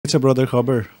छ ब्रदर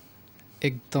खबर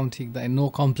एकदम ठिक दाइ नो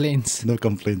कम्प्लेन्स नो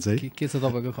कम्प्लेन्स है के छ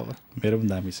तपाईको खबर मेरो पनि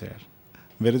दामी छ यार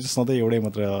मेरो चाहिँ सधैँ एउटै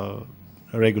मात्र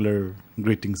रेगुलर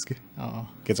ग्रिटिङ्स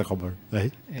के छ खबर है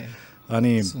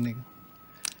अनि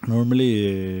नर्मली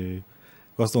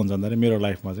कस्तो हुन्छ भन्दाखेरि मेरो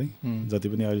लाइफमा चाहिँ जति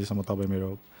पनि अहिलेसम्म तपाईँ मेरो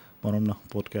भनौँ न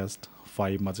पोडकास्ट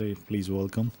 5 मा चाहिँ please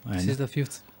welcome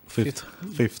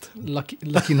fifth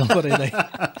lucky number है दाइ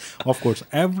of course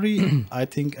I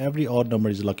think every odd number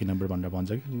is a lucky number भनेर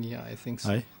भन्छ कि yeah I think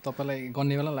so तपाईलाई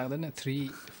गन्ने बेला लाग्दैन 3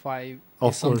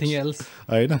 5 something else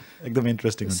हैन एकदम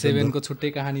इन्ट्रेस्टिङ हुन्छ 7 को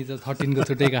छुट्टै कहानी छ 13 को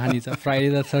छुट्टै कहानी छ फ्राइडे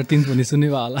द 13th पनि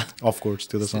सुन्नुभयो होला of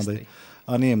course त्यो त सधैँ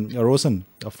अनि रोशन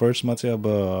फर्स्टमा चाहिँ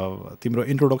अब तिम्रो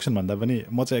इन्ट्रोडक्सन भन्दा पनि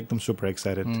म चाहिँ एकदम सुपर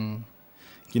एक्साइटेड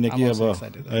किनकि अब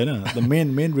हैन द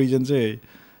मेन रिजन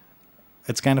चाहिँ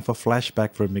it's kind of a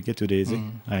flashback for me today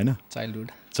हैन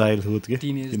childhood के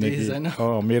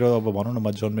किनकि मेरो अब भनौँ न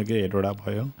म जन्मेकै हेटौडा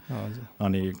भयो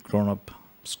अनि ग्रोन अप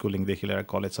स्कुलिङ देखि लिएर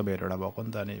कलेज सबै हेटौडा भएको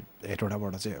नि त अनि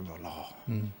हेटौडाबाट चाहिँ अब ल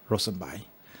रोशन भाइ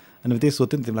अनि त्यही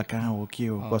सोध्थेँ नि तिमीलाई कहाँ हो के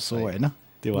हो कसो हो हैन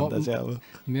त्यो भन्दा चाहिँ अब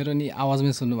मेरो नि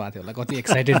आवाजमै सुन्नु भएको थियो होला कति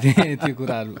एक्साइटेड थिएँ त्यो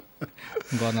कुराहरू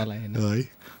गर्नलाई हैन है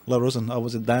ल रोशन अब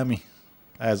चाहिँ दामी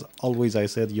as always I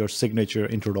said your signature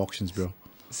इन्ट्रोडक्सन्स bro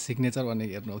signature भन्ने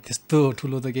हेर्नु त्यस्तो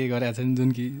ठुलो त केही गरेको छैन जुन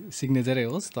कि सिग्नेचरै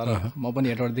होस् तर म पनि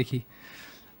हेटौडादेखि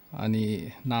अनि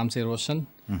नाम चाहिँ रोशन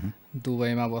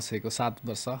दुबईमा बसेको 7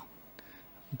 वर्ष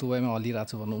दुबईमा हलिरहेको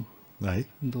छु भनौँ है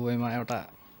दुबईमा एउटा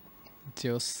जे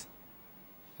होस्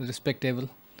रेस्पेक्टेबल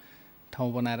ठाउँ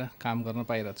बनाएर काम गर्न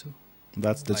पाइरहेको छु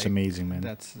that's amazing man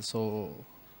that's so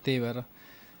त्यही भएर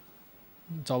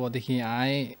जबदेखि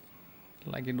आएँ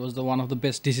like it was the one of the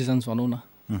best decisions भनौँ न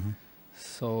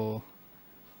सो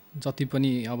जति पनि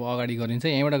अब अगाडि गरिन्छ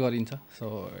यहीँबाट गरिन्छ so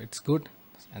it's good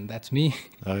and that's me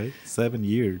है 7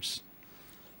 years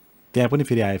त्यहाँ पनि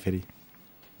फेरि आयो फेरि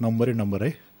नम्बरै नम्बर है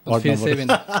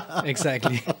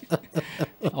एक्ज्याक्टली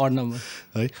अड नम्बर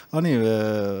है अनि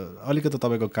अलिकति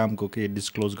तपाईँको कामको के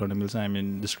डिस्क्लोज गर्न मिल्छ I mean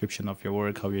description of your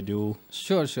work how you do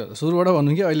sure सुरुबाट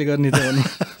भन्नु कि अहिले गर्ने चाहिँ भने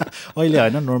अहिले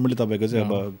होइन नर्मली तपाईँको चाहिँ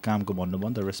अब कामको भन्नुभयो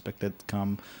नि त रेस्पेक्टेड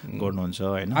काम गर्नुहुन्छ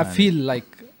होइन आई फिल लाइक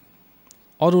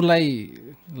अरूलाई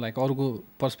लाइक अरूको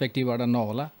पर्सपेक्टिभबाट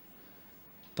नहोला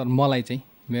तर मलाई चाहिँ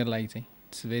मेरो लागि चाहिँ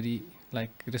it's very like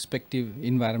respective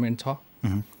environment छ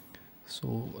सो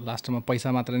लास्टमा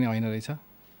पैसा मात्र नै होइन रहेछ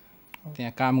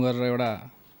त्यहाँ काम गरेर एउटा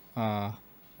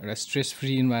स्ट्रेस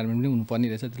फ्री इन्भाइरोमेन्ट पनि हुनुपर्ने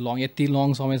रहेछ यति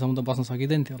लङ समयसम्म त बस्न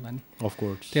सकिँदैन थियो होला नि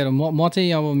अफकोर्स त्यही भएर म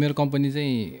चाहिँ अब मेरो कम्पनी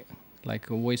चाहिँ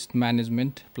like West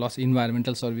management plus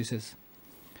environmental services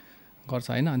गर्छ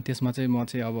होइन अनि त्यसमा चाहिँ म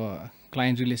चाहिँ अब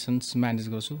क्लाइन्ट रिलेसन्स म्यानेज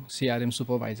गर्छु सिआरएम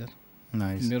सुपरभाइजर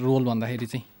मेरो रोल भन्दाखेरि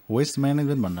चाहिँ वेस्ट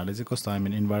म्यानेजमेन्ट भन्नाले चाहिँ कस्तो आई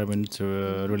मिन इन्भाइरोमेन्ट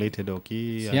रिलेटेड हो कि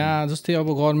यहाँ जस्तै अब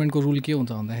गभर्मेन्टको रुल के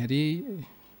हुन्छ भन्दाखेरि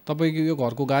तपाईँको यो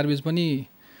घरको गार्बेज पनि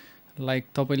लाइक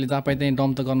तपाईँले जहाँ पाइ त्यहीँ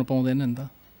डम्प त गर्नु पाउँदैन नि त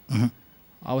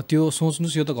अब त्यो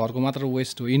सोच्नुहोस् यो त घरको मात्र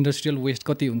वेस्ट हो इन्डस्ट्रियल वेस्ट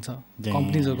कति हुन्छ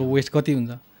कम्पनीजहरूको वेस्ट कति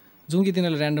हुन्छ जुन कि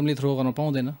तिनीहरूले ऱ्यान्डमली थ्रो गर्न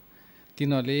पाउँदैन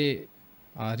तिनीहरूले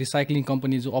रिसाइक्लिङ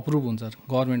कम्पनी जो अप्रुभ हुन्छ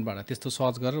गभर्मेन्टबाट त्यस्तो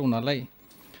सर्च गरेर उनीहरूलाई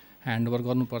ह्यान्डओभर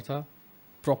गर्नुपर्छ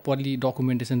प्रपरली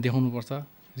डकुमेन्टेसन देखाउनुपर्छ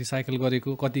रिसाइकल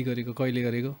गरेको कति गरेको कहिले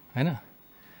गरेको होइन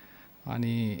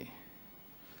अनि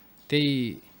त्यही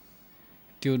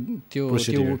त्यो त्यो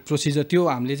त्यो प्रोसिजर त्यो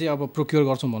हामीले चाहिँ अब प्रोक्योर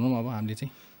गर्छौँ भनौँ अब हामीले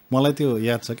चाहिँ मलाई त्यो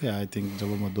याद छ क्या आई थिङ्क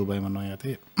जब म दुबईमा नयाँ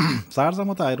थिएँ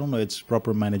चार्जमा त I don't know it's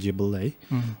proper manageable है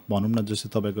भनौँ न जस्तै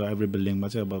तपाईँको एभ्री बिल्डिङमा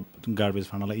चाहिँ अब गार्बेज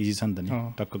फाल्नलाई इजी छ नि त नि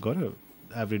टक्क गऱ्यो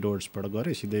एभ्री डोर्सबाट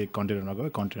गऱ्यो सिधै कन्टेनरमा गयो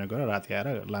कन्टेनर गएर राति आएर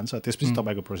लान्छ त्यसपछि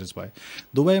तपाईँको प्रोसेस भयो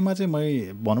दुबईमा चाहिँ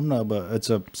भनौँ न अब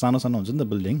इट्स सानो सानो हुन्छ नि त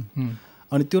बिल्डिङ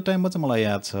अनि त्यो टाइममा चाहिँ मलाई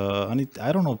याद छ अनि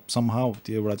आई डोन्ट नो समहाउ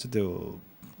त्यो एउटा चाहिँ त्यो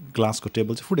ग्लासको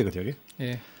टेबल चाहिँ फुटेको थियो कि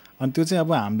अनि त्यो चाहिँ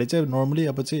अब हामीले चाहिँ नर्मली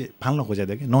अब चाहिँ फाल्न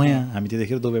खोजेको थियो कि नयाँ हामी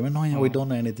त्यतिखेर दुबईमा नयाँ वी डोन्ट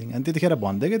नो एनिथिङ अनि त्यतिखेर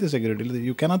भन्दै क्या त्यो सेक्युरिटीले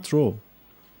यु क्यानट थ्रो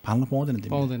फाल्न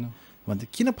पाउँदैन भन्थ्यो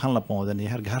किन फाल्न पाउँदैन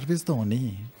यार गार्बेज त हो नि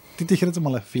त्यतिखेर चाहिँ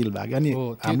मलाई फिल भयो अनि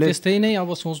हामीले त्यस्तै नै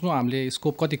अब सोच्नु हामीले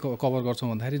स्कोप कति कभर गर्छौँ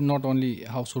भन्दाखेरि not only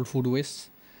house hold food West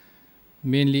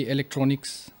mainly electronics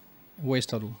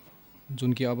वेस्टहरू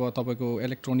जुन कि अब तपाईँको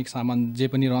इलेक्ट्रोनिक सामान जे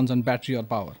पनि रहन्छन् ब्याट्री अर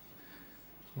पावर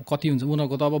कति हुन्छ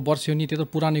उनीहरूको त अब वर्षियो नि त्यो त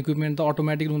पुरानो इक्विपमेन्ट त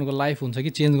अटोमेटिकली उनीहरूको लाइफ हुन्छ कि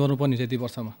चेन्ज गर्नुपर्ने हुन्छ यति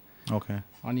वर्षमा ओके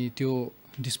अनि त्यो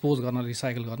डिस्पोज गर्न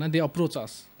रिसाइकल गर्न they approach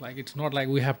us like it's not like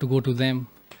we have to go to them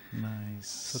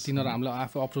so तिनीहरू हामीलाई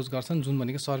आफू अप्रोच गर्छन् जुन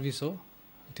भनेको सर्भिस हो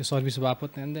त्यो सर्भिस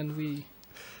बापत and then we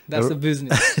that's the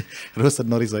business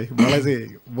Roshan nourish है मलाई चाहिँ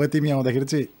म तिमी आउँदाखेरि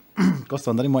चाहिँ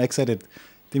कस्तो भन्दाखेरि म एक्साइटेड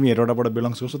तिमी हेटौडाबाट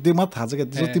बिलोङ्स गर्छौ त्यो मात्र थाहा छ क्या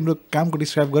जो तिम्रो कामको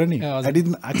डिस्क्राइब गर नि आई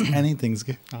डिडन्ट आस्क एनीथिङ्स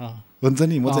के हुन्छ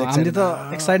नि म चाहिँ हामीले त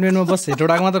एक्साइटमेन्टमा बस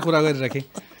हेटौडाको मात्र कुरा गरिराखेँ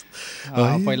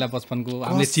पहिला बचपनको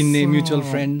हामीले चिन्ने म्युचुअल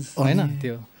फ्रेन्ड्स होइन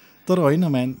त्यो तर होइन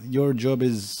म्यान योर जब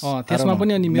इज त्यसमा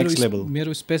पनि अनि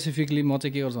मेरो स्पेसिफिकली म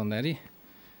चाहिँ के गर्छु भन्दाखेरि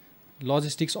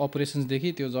लजिस्टिक्स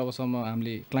अपरेसन्सदेखि त्यो जबसम्म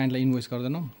हामीले क्लाइन्टलाई इन्भोइस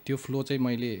गर्दैनौँ त्यो फ्लो चाहिँ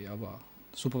मैले अब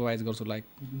सुपरभाइज गर्छु लाइक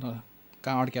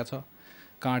कहाँ अड्क्या छ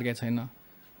कहाँ अड्क्या छैन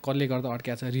कसले गर्दा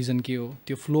अड्क्या छ रिजन के हो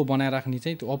त्यो फ्लो बनाइराख्ने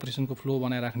चाहिँ त्यो अपरेसनको फ्लो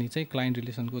बनाइराख्ने चाहिँ क्लाइन्ट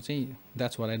रिलेसनको चाहिँ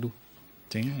that's what I do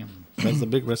That's a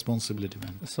big responsibility,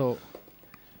 man. So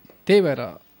त्यही भएर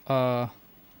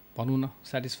भनौँ न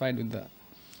सेटिस्फाइड विथ द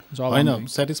जब होइन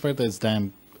सेटिस्फाइड त इट्स ड्याम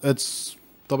इट्स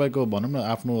तपाईँको भनौँ न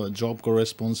आफ्नो जबको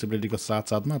रेस्पोन्सिबिलिटीको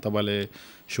साथसाथमा तपाईँले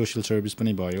सोसियल सर्भिस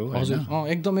पनि भयो हजुर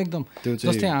एकदम एकदम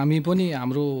जस्तै हामी पनि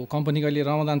हाम्रो कम्पनीको अहिले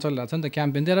रमदान चलिरहेको छ नि त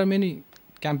campaign there are many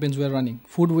campaigns where running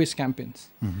food West campaigns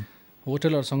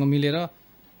होटलहरूसँग मिलेर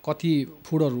कति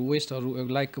फुडहरू वेस्टहरू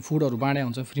लाइक फुडहरू बाँडे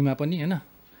हुन्छ फ्रीमा पनि होइन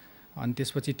अनि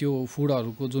त्यसपछि त्यो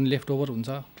फुडहरूको जुन लेफ्ट ओभर हुन्छ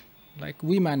like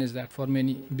we manage that for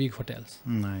many big hotels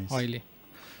अहिले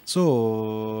सो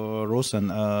रोशन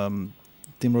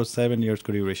तिम्रो 7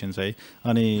 इयर्सको ड्युरेसन छ है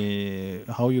अनि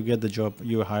how you get the job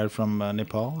you higher from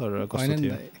Nepal कस्तो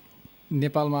थियो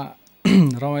नेपालमा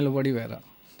रमाइलो बढी भएर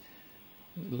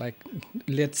like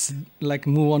let's like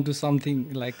move on to something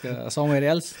like somewhere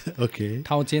else okay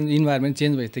ठाउँ चेन्ज इन्भाइरोमेन्ट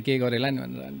चेन्ज भएपछि त केही गरेला नि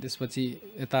भनेर अनि त्यसपछि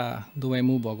यता दुबई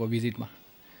मुभ भएको भिजिटमा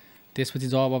त्यसपछि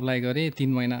जब अप्लाई गरेँ 3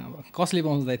 महिना कसले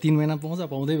पाउँछ त 3 महिना पाउँछ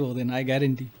पाउँदैन आई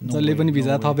ग्यारेन्टी जसले पनि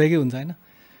भिजा थपेकै हुन्छ होइन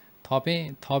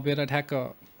थपेर ठ्याक्क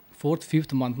 4th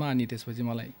 5th मन्थमा अनि त्यसपछि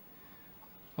मलाई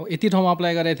अब यति ठाउँमा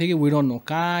अप्लाई गरेको थिएँ कि वी डोन्ट नो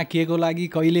कहाँ के को लागि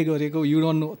कहिले गरेको यु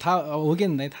डोन्ट नो थाहा हो कि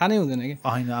थाहा नै हुँदैन कि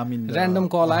ऱ्यान्डम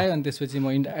कल आयो अनि त्यसपछि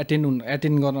म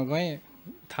एटेन्ड गर्न गएँ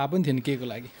थाहा पनि थिएन के को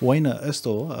लागि होइन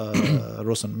यस्तो हो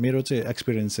रोशन मेरो चाहिँ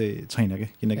एक्सपिरियन्स चाहिँ छैन कि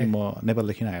किनकि म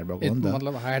नेपालदेखि हायर भएको हो नि त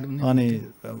मतलब हायर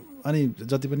अनि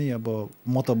जति पनि अब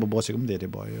म त अब बसेको पनि धेरै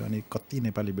भयो अनि कति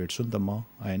नेपाली भेट्छु नि त म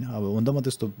होइन अब हुन त म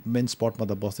त्यस्तो मेन स्पटमा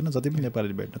त बस्दिनँ जति पनि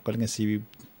नेपाली भेट्न कहिले सिभी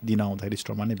दिन आउँदाखेरि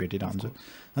स्टोरमा नै भेटेर हुन्छु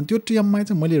अनि त्यो टाइममा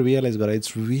चाहिँ मैले रियलाइज गरेँ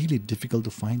it's really difficult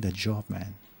to find the job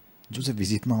man जुन चाहिँ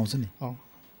भिजिटमा आउँछ नि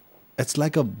इट्स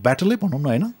लाइक अ ब्याटलै भनौँ न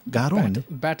होइन गाह्रो होइन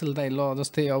ब्याटल त ल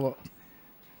जस्तै अब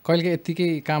कहिलेकाहीँ यत्तिकै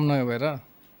काम नभएर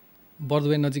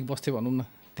बर्दुवाई नजिक बस्थ्यो भनौँ न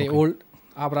त्यही ओल्ड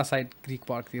आब्रा साइड क्रिक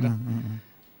पार्कतिर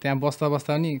त्यहाँ बस्दा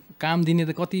पनि काम दिने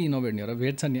त कति नभेट्ने हो र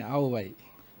भेट्छ नि आऊ भाइ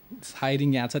हायरिङ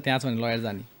यहाँ छ त्यहाँ छ भने लगेर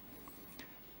जाने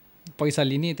पैसा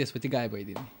लिने त्यसपछि गायब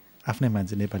भइदिने आफ्नै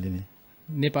मान्छे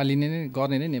नेपाली नै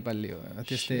गर्ने नै नेपाली हो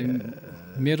त्यस्तै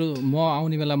म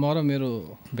आउने बेला म र मेरो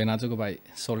भेनाजोको भाइ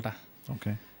सोल्टा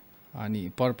ओके अनि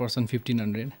पर पर्सन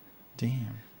 1500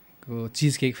 को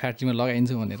चिज केक फ्याक्ट्रीमा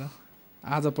लगाइन्छ भनेर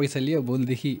आज पैसा लियो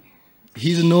भोलिदेखि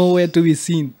he is no way to be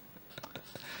seen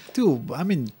त्यो आई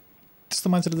मिन त्यस्तो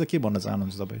मान्छेले चाहिँ के भन्न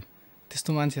चाहनुहुन्छ तपाईँ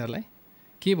त्यस्तो मान्छेहरूलाई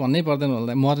के भन्नै पर्दैन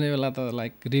होला मर्ने बेला त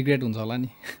लाइक रिग्रेट हुन्छ होला नि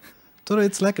तर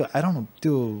it's like I don't know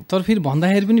त्यो तर फेरि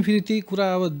भन्दाखेरि पनि फेरि त्यही कुरा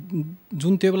अब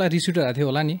जुन त्यो बेला रिस उठिरहेको थियो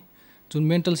होला नि जुन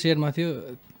मेन्टल सेयरमा थियो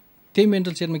त्यही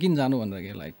मेन्टल सेयरमा किन जानु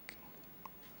भनेर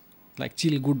लाइक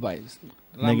चिल गुड भाइब्स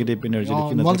नेगेटिभ एनर्जी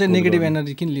मैले चाहिँ नेगेटिभ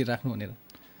एनर्जी किन लिइराख्नु भनेर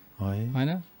होइन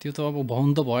त्यो त अब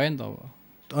भउनु त भयो नि त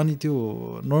अब अनि त्यो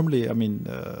नर्मली आई मिन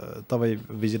तपाईँ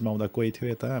भिजिटमा आउँदा कोही थियो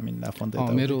यता आई मिन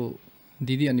आफ्नो मेरो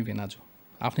दिदी अनि भेनाजु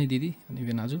आफ्नै दिदी अनि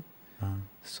भेनाजु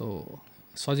सो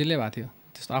सजिलै भएको थियो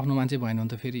त्यस्तो आफ्नो मान्छे भएन भने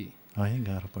त फेरि है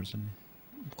गाह्रो पर्छ नि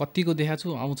कतिको देखाएको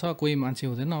छु आउँछ कोही मान्छे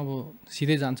हुँदैन अब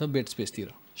सिधै जान्छ बेड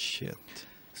स्पेसतिर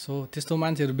सो त्यस्तो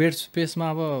मान्छेहरू बेड स्पेसमा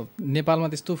अब नेपालमा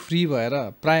त्यस्तो फ्री भएर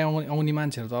प्राय आउने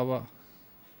मान्छेहरू त अब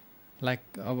लाइक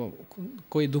अब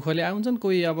कोही दुःखले आउँछन्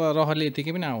कोही अब रहरले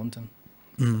यतिकै पनि आउँछन्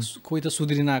कोही त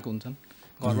सुध्रिन आएको हुन्छन्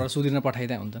घरबाट सुध्रिन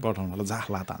पठाइदिए हुन्छन् पठाउनलाई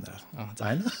जाखला तानेर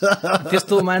होइन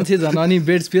त्यस्तो मान्छे झन् अनि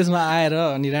बेड स्पेसमा आएर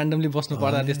अनि ऱ्यान्डमली बस्नु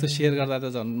पर्दा त्यस्तो सेयर गर्दा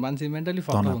त झन् मान्छे मेन्टली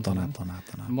फक हुन्छ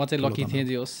म चाहिँ लकी थिएँ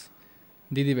जे होस्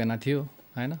दिदी भेना थियो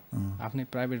होइन आफ्नै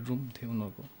प्राइभेट रुम थियो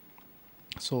उनीहरूको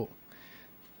सो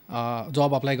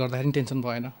जब अप्लाई गर्दाखेरि टेन्सन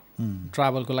भएन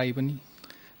ट्राभलको लागि पनि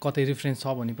कतै रेफरेन्स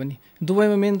छ भने पनि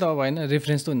दुबईमा मेन त अब होइन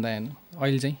रेफरेन्स त हुँदा होइन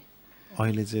अहिले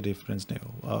चाहिँ रेफरेन्स नै हो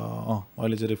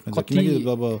अहिले चाहिँ रेफरेन्स किनकि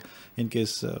अब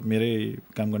इनकेस मेरै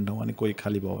काम गर्ने ठाउँमा नि कोही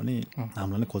खाली भयो भने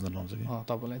हामीलाई नै खोज्न लाउँछ कि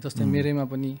तपाईँलाई जस्तै मेरैमा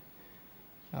पनि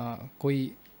कोही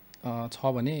छ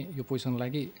भने यो पोजिसनको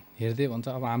लागि हेर्दै भन्छ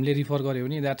अब हामीले रिफर गऱ्यो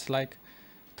भने द्याट्स लाइक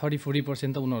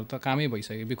 30-40% त उनीहरू त कामै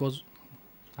भइसक्यो बिकज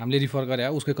हामीले रिफर गरे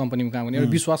उसकै कम्पनीमा काम गर्ने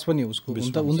एउटा विश्वास पनि हो उसको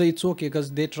हुँदै it's okay because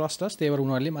they trust us त्यही भएर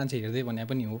उनीहरूले मान्छे हेर्दै भने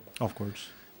पनि हो अफकोर्स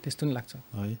त्यस्तो नि लाग्छ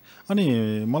है अनि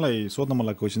मलाई सोध्न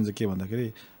मलाई क्वेसन चाहिँ के भन्दाखेरि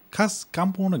खास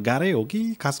काम पाउन गाह्रै हो कि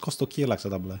खास कस्तो के लाग्छ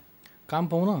तपाईँलाई काम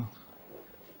पाउन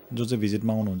जो चाहिँ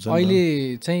भिजिटमा आउनुहुन्छ अहिले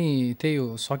चाहिँ त्यही हो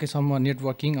सकेसम्म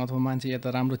नेटवर्किङ अथवा मान्छे यता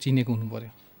राम्रो चिनेको हुनु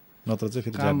पऱ्यो नत्र चाहिँ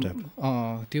फेरि काम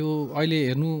ड्याप त्यो अहिले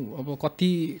हेर्नु अब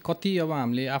कति अब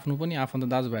हामीले आफ्नो पनि आफन्त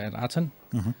दाजुभाइहरू आछन्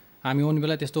हामी आउने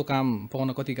बेला त्यस्तो काम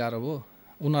पाउन कति गाह्रो भयो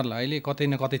उनीहरूलाई अहिले कतै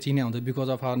न कतै चिन्या हुन्छ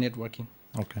because of our networking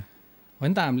okay हो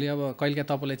नि त हामीले अब कहिलेकाहीँ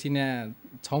तपाईँलाई चिन्या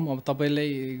छौँ अब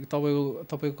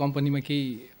तपाईँको कम्पनीमा केही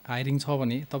हायरिङ छ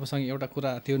भने तपाईँसँग एउटा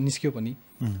कुरा त्यो निस्क्यो भने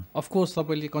अफकोर्स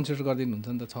तपाईँले कन्सिडर गरिदिनुहुन्छ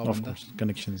नि त छ भने त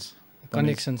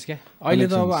कनेक्सन्स क्या अहिले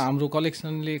त अब हाम्रो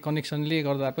कनेक्सनले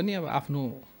गर्दा पनि अब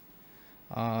आफ्नो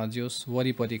जोस्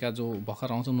वरिपरिका जो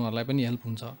भर्खर आउँछन् उनीहरूलाई पनि हेल्प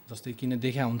हुन्छ जस्तै किन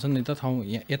देखा हुन्छन् नि त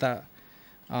ठाउँ यता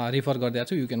रिफर गरिदिएको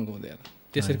छु यु क्यान गो देयर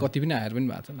त्यसरी कति पनि हायर पनि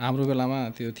भएको छ हाम्रो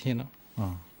बेलामा त्यो थिएन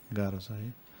गाह्रो छ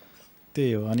है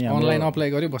त्यही हो अनि अनलाइन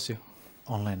अप्लाई गर्यो बस्यो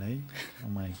अनलाइन है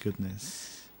माई गुडनेस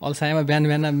अल्सायमा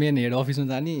बिहान मेन हेड अफिसमा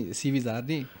जाने सिभी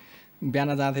झार्ने बिहान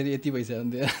जाँदाखेरि यति पैसा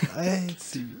हुन्थ्यो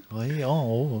है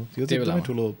हो त्यो चाहिँ एकदमै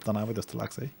ठुलो तनावै जस्तो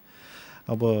लाग्छ है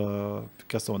अब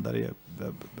कस्तो भन्दाखेरि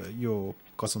यो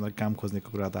कस्तो भन्दाखेरि काम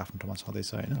खोज्नेको कुरा त आफ्नो ठाउँमा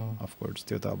छँदैछ होइन अफकोर्स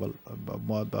त्यो त अब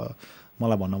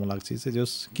मलाई भन्न मन लाग्छ चाहिँ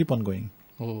जस किप अन गोइङ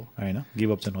हो होइन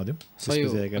गिभ अप चाहिँ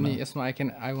नदिउँ अनि यसमा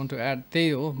आई वान्ट टु एड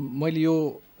त्यही हो मैले यो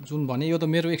जुन भने यो त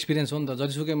मेरो एक्सपिरियन्स हो नि त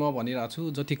जतिसुकै म भनिरहेको छु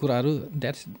जति कुराहरू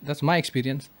द्याट्स माई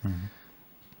एक्सपिरियन्स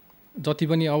जति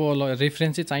पनि अब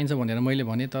रेफरेन्स चाहिँ चाहिन्छ भनेर मैले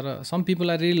भने तर some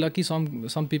people are really lucky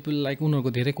some people like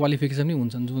उनीहरूको धेरै क्वालिफिकेसन पनि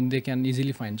हुन्छन् जुन they can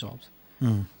easily find jobs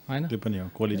होइन त्यो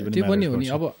पनि हो नि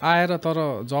अब आएर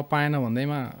तर जब पाएन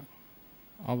भन्दैमा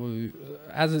अब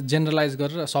एज जेनरलाइज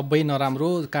गरेर सबै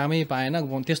नराम्रो कामै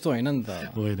पाएन त्यस्तो होइन नि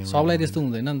त सबलाई त्यस्तो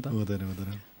हुँदैन नि त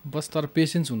बस तर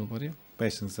पेसेन्स हुनु पऱ्यो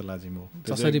पेसेन्स चाहिँ लाजिम हो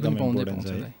जसरी पनि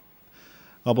पाउँछ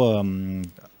अब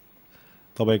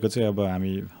तपाईँको चाहिँ अब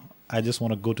हामी I just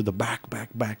want go to the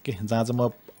back के जहाँ चाहिँ म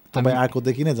तपाईँ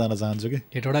आएकोदेखि नै जान चाहन्छु कि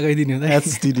हेटौडा गइदिनु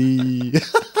एचटिडी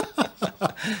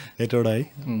हेटौडा है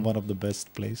one of the best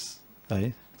place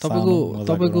है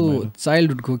तपाईँको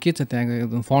चाइल्डहुडको के छ त्यहाँको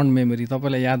एकदम फन्ड मेमोरी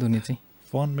तपाईँलाई याद हुने चाहिँ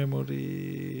फन्ड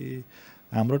मेमोरी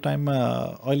हाम्रो टाइममा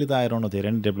अहिले त आइरहनु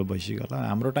धेरै नै डेभलप भइसक्यो होला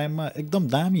हाम्रो टाइममा एकदम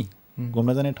दामी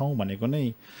घुम्न जाने ठाउँ भनेको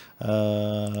नै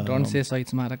शहीद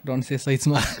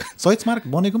स्मारक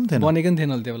बनेको पनि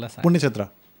थिएन त्यो बेला पुण्य क्षेत्र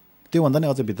त्योभन्दा नि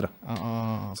अझै भित्र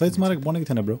शहीद स्मारक बनेको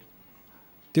थिएन ब्रो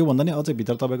त्योभन्दा नि अझै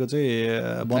भित्र तपाईँको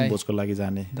चाहिँ वनभोजको लागि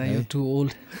जाने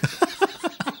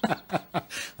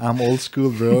आम ओल्ड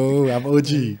स्कुल ब्रो आम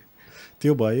ओजी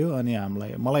त्यो भयो अनि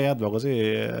मलाई याद भएको चाहिँ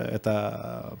यता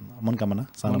मनकामना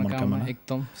सानो मनकामना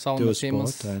एकदम त्यो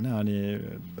स्पट होइन अनि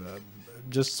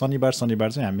जस्ट शनिबार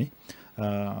चाहिँ हामी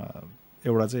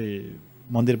एउटा चाहिँ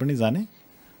मन्दिर पनि जाने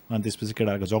अनि त्यसपछि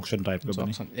केटाहरूको जङ्सन टाइपको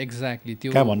पनि एक्ज्याक्टली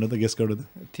त्यो कहाँ भन्नु त गेस गर्नु त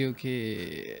त्यो के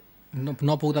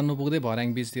नपुग्दै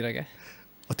भर्याङ बिचतिर क्या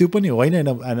त्यो पनि होइन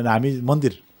हामी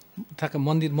मन्दिर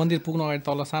मन्दिर पुग्नु अगाडि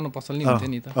तल सानो पसल नि हुन्थ्यो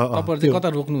नि त तपाईँहरू चाहिँ कता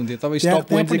रोक्नुहुन्थ्यो तपाईँ स्टप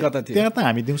पोइन्ट चाहिँ कता थियो त्यहाँ त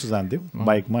हामी दिउँसो जान्थ्यौँ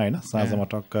बाइकमा होइन साँझमा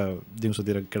टक्क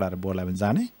दिउँसोतिर केटाहरू बोलायो भने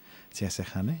जाने चिया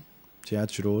खाने चिया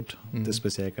चुरोट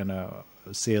त्यसपछि आइकन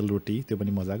सेल रोटी त्यो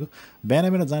पनि मजाको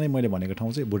बिहान जाने मैले भनेको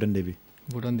ठाउँ चाहिँ भुटन देवी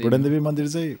मन्दिर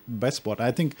चाहिँ बेस्ट स्पट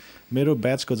आई थिङ्क मेरो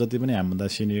ब्याचको जति पनि हामीभन्दा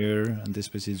सिनियर अनि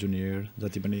त्यसपछि जुनियर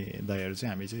जति पनि दाइहरू चाहिँ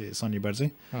हामी चाहिँ शनिबार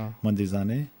चाहिँ मन्दिर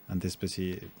जाने अनि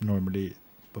त्यसपछि नर्मली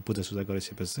पूजासुजा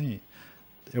गरिसकेपछि चाहिँ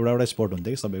एउटा स्पट हुन्थ्यो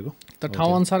कि सबैको त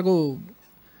ठाउँ अनुसारको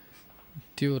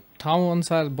त्यो ठाउँ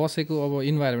अनुसार बसेको अब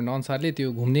इन्भाइरोमेन्ट अनुसारले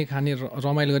त्यो घुम्ने खाने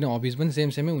रमाइलो गर्ने हबिज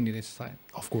पनि सेमै हुने रहेछ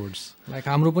सायद अफकोर्स लाइक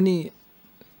हाम्रो पनि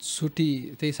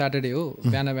छुट्टी त्यही स्याटरडे हो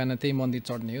बिहान त्यही मन्दिर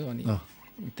चढ्ने हो अनि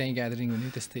त्यहीँ ग्यादरिङ हुने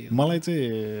त्यस्तै हो मलाई चाहिँ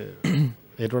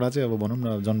हेटौडा चाहिँ अब भनौँ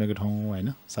न जन्मेको ठाउँ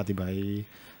होइन साथीभाइ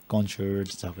कन्सर्ट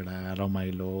झगडा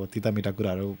रमाइलो तितामिठा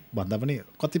कुराहरू भन्दा पनि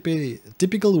कतिपय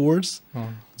टिपिकल वर्ड्स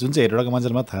जुन चाहिँ हेटौडाको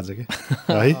मान्छेलाई मात्र थाहा छ कि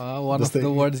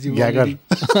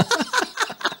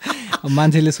है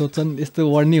मान्छेले सोध्छन् यस्तो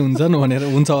वर्ड नि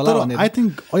हुन्छ होला आई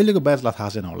थिङ्क अहिलेको ब्याचलाई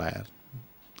थाहा छैन होला यार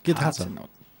के थाहा छ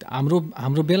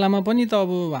हाम्रो बेलामा पनि त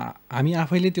अब हामी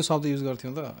आफैले त्यो शब्द युज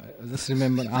गर्थ्यौँ त जस्ट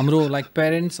रिमेम्बर हाम्रो लाइक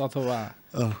प्यारेन्ट्स अथवा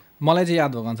मलाई चाहिँ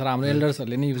याद भएको अनुसार हाम्रो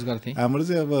एल्डर्सहरूले नै युज गर्थे हाम्रो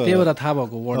चाहिँ अब त्यही भएर थाहा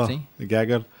भएको वर्ड चाहिँ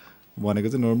ग्यागर भनेको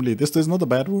चाहिँ नर्मली त्यस्तो is not the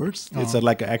bad words it's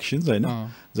like actions होइन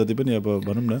जति पनि अब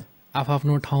भनौँ न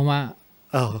आफ्नो ठाउँमा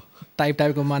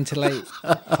टाइपको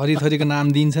मान्छेलाई थरीको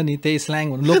नाम दिन्छ नि त्यही स्ल्याङ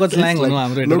हुनु लोकल स्ल्याङ हुनु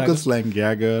हाम्रो लोकल स्ल्याङ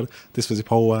ग्यागर त्यसपछि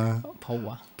फौवा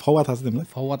थाहा छ तिमीलाई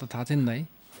फौवा त थाहा छैन है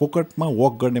फोकटमा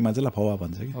वक गर्ने मान्छेलाई फौवा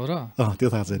भन्छ कि हो र त्यो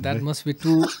थाहा छैन that must be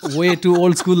to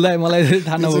old school मलाई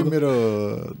थाहा नभएको मेरो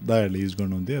दाइहरूले युज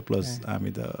गर्नुहुन्थ्यो प्लस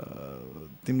हामी त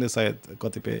तिमीले सायद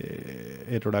कतिपय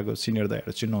हेटौडाको सिनियर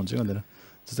दाइहरू चिन्नुहुन्छ हुँदैन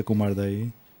जस्तै कुमार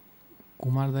दाई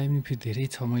पनि फेरि धेरै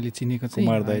छ मैले चिनेको चाहिँ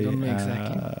कुमार दाई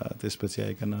त्यसपछि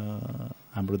आइकन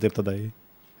हाम्रो देवता दाई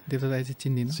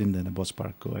चाहिँ चिन्दैन बस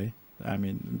पार्कको है आई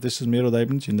मिन त्यस मेरो दाइ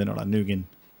पनि चिन्दैन होला न्युगिन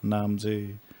नाम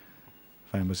चाहिँ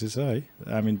फेमसै छ है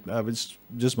आई मिन अब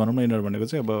जस्ट भनौँ न यिनीहरू भनेको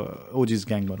चाहिँ अब ओजिज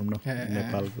ग्याङ भनौँ न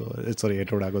नेपालको सरी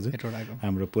हेटौडाको चाहिँ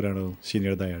हाम्रो पुरानो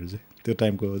सिनियर दाइहरू चाहिँ त्यो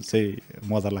टाइमको चाहिँ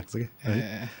मजा लाग्छ कि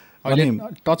अहिले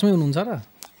टचमै हुनुहुन्छ र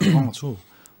छु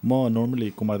म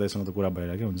नर्मली कुमार दाइसँग त कुरा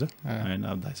भइरहेकै हुन्छ होइन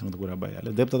अब दाइसँग त कुरा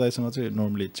भइहाल्यो देवता दाइसँग चाहिँ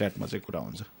नर्मली च्याटमा चाहिँ कुरा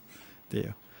हुन्छ त्यही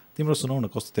हो तिम्रो सुनाउ न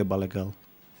कस्तो थियो बालककाल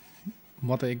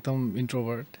म त एकदम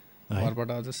इन्ट्रोभर्ट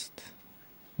घरबाट जस्ट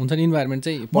हुन्छ नि इन्भाइरोमेन्ट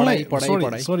चाहिँ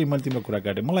पढाइ सरी मैले तिम्रो कुरा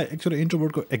काटेँ मलाई एक्चुअली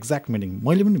इन्ट्रोभर्टको एक्ज्याक्ट मिनिङ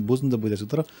मैले पनि बुझ्नु त बुझेको छु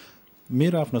तर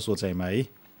मेरो आफ्नो सोचाइमा है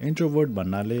इन्ट्रोभर्ट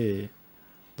भन्नाले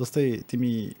जस्तै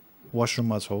तिमी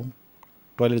वासरुममा छौ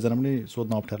टोइलेट जान पनि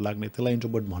सोध्न अप्ठ्यारो लाग्ने त्यसलाई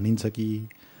इन्ट्रोभर्ट भनिन्छ कि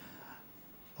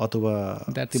अथवा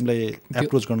तिमीलाई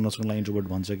एप्रोच गर्न नसक्नुलाई इन्ट्रोभर्ट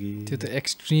भन्छ कि त्यो त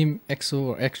एक्सट्रिम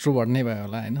एक्स्ट्रोभर्ट नै भयो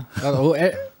होला होइन हो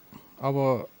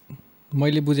अब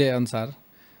मैले बुझेअनुसार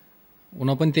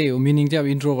हुन पनि त्यही हो मिनिङ चाहिँ अब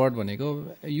इन्ट्रोभर्ट भनेको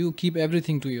you keep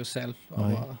everything to your self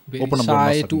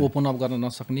Sai to open up गर्न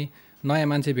नसक्ने नयाँ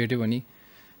मान्छे भेट्यो भने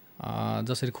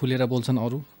जसरी खुलेर बोल्छन्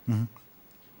अरू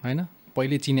होइन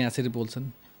पहिले चिने यसरी बोल्छन्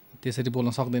त्यसरी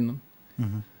बोल्न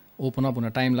सक्दैनन् ओपन अप हुन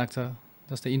टाइम लाग्छ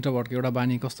जस्तै इन्ट्रोभर्टको एउटा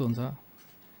बानी कस्तो हुन्छ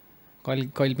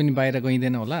कहिले पनि बाहिर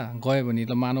गइँदैन होला गयो भने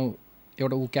त मानौ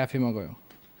एउटा ऊ क्याफेमा गयो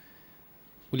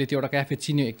उसले त्यो एउटा क्याफे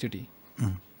चिन्यो एकचोटि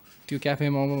त्यो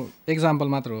क्याफेमा एक्जाम्पल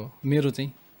मात्र हो मेरो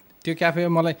चाहिँ त्यो क्याफे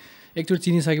मलाई एकचोटि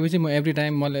चिनिसकेपछि म एभ्री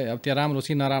टाइम मलाई अब त्यहाँ राम्रो होस्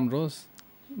कि नराम्रो होस्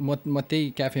म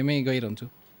त्यही क्याफेमै गइरहन्छु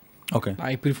okay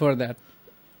I prefer that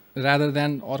rather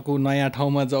than अर्को नयाँ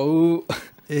ठाउँमा जाऊ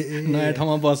नयाँ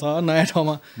ठाउँमा बस नयाँ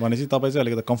ठाउँमा भनेपछि तपाईँ चाहिँ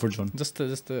अलिकति कम्फर्ट जोन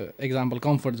जस्तो एक्जाम्पल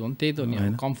कम्फर्ट जोन त्यही त हो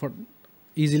नि कम्फर्ट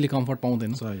इजिली कम्फर्ट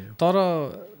पाउँदैन तर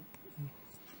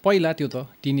पहिला त्यो त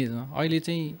टिनेजमा अहिले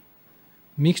चाहिँ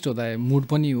मिक्स्ड हुँदा मुड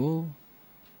पनि हो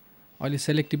अहिले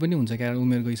सेलेक्टिभ पनि हुन्छ क्या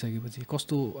उमेर गइसकेपछि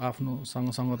कस्तो आफ्नो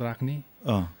सङ्गत राख्ने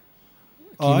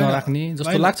नराख्ने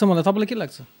जस्तो लाग्छ मलाई तपाईँलाई के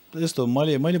लाग्छ यस्तो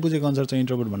मैले बुझेको अनुसार चाहिँ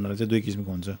इन्ट्रोभर्ट भन्नाले चाहिँ दुई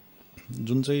किसिमको हुन्छ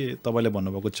जुन चाहिँ तपाईँले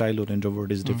भन्नुभएको चाइल्डहुड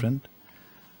इन्ट्रोभर्ट इज डिफ्रेन्ट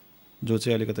जो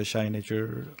चाहिँ अलिकति साई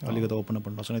नेचर अलिकति ओपन अप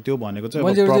नसक्ने त्यो भनेको चाहिँ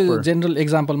मैले जेनरल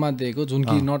एक्जाम्पलमा दिएको जुन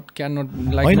कि can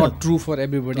not like not true for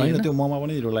everybody होइन त्यो ममा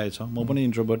पनि रोलाएको छ म पनि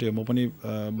इन्ट्रोभर्ट हो म पनि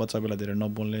बच्चा बेला धेरै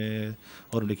नबोल्ने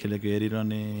अरूले खेलेको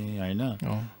हेरिरहने होइन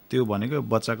त्यो भनेको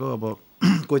बच्चाको अब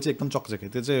कोही चाहिँ एकदम चकचके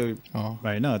त्यो चाहिँ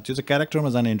होइन त्यो चाहिँ क्यारेक्टरमा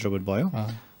जाने इन्ट्रोभर्ट भयो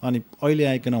अनि अहिले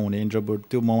आइकन हुने इन्ट्रोभर्ट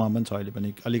त्यो ममा पनि छ अहिले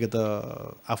पनि अलिकति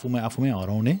आफूमै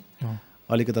हराउने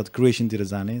अलिकति क्रिएसनतिर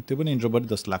जाने त्यो पनि इन्ट्रोभर्ट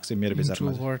जस्तो लाग्छ मेरो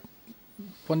विचारमा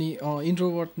पनि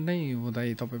इन्ट्रोभर्ट नै हुँदा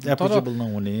तपाईँ एप्रोचेबल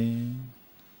नहुने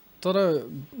तर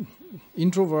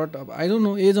इन्ट्रोभर्ट अब आई डोन्ट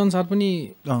नो एज अनुसार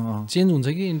पनि चेन्ज हुन्छ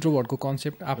कि इन्ट्रोभर्टको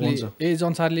कन्सेप्ट आफूले एज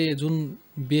अनुसारले जुन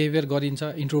बिहेभियर गरिन्छ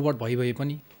इन्ट्रोभर्ट भइ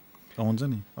पनि हुन्छ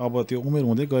नि अब त्यो उमेर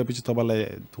हुँदै गएपछि तपाईँलाई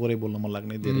थोरै बोल्न मन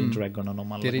लाग्ने धेरै इन्टरेक्ट गर्न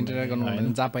नमन धेरै इन्टरेक्ट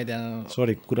गर्नु जहाँ पाइँदैन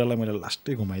सरी कुरालाई मैले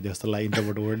लास्टै घुमाइदिएँ जस्तो लाग्यो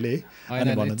इन्ट्रोभर्ट वर्डले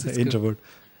भन्छ इन्ट्रोभर्ट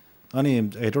अनि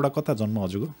हेटौडा कता जन्म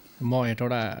हजुरको म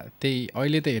हेटौडा त्यही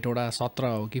अहिले त हेटौडा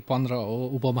 17 हो कि 15 हो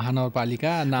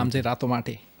उपमहानगरपालिका नाम चाहिँ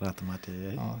रातोमाटे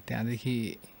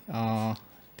त्यहाँदेखि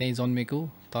त्यहीँ जन्मेको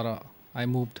तर आई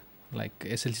मुभड लाइक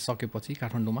एसएलसी सकेपछि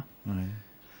काठमाडौँमा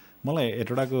मलाई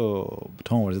हेटौडाको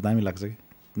ठाउँहरू चाहिँ दामी लाग्छ कि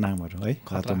नामहरू है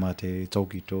रातोमाटे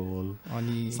चौकीटोल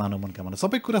अनि सानो मनकामना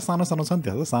सबै कुरा सानो सानो छ नि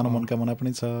त्यहाँ सानो मनकामना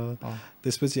पनि छ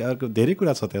त्यसपछि अर्को धेरै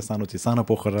कुरा छ त्यहाँ सानो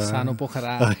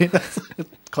पोखरा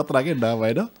खतरा के नाम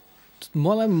होइन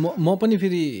मलाई म पनि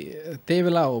फेरि त्यही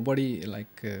बेला हो बढी लाइक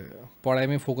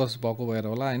पढाइमै फोकस भएको भएर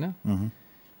होला होइन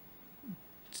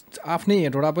आफ्नै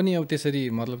हेटौडा पनि अब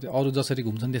त्यसरी मतलब अरू जसरी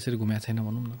घुम्छन् त्यसरी घुमेको छैन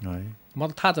भनौँ न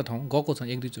मलाई थाहा छ ठाउँ गएको छ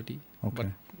एक दुईचोटि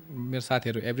मेरो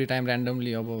साथीहरू एभ्री टाइम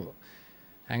ऱ्यान्डमली अब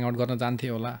ह्याङआउट गर्न जान्थेँ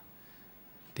होला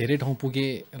धेरै ठाउँ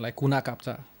पुगेँ लाइक कुना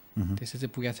काप्चा त्यसै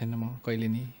चाहिँ पुगेको छैन म कहिले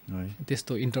नि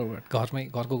त्यस्तो इन्ट्रोभर्ट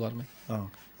घरको घरमै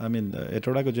आई मिन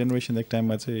हेटौडाको जेनेरेसन एक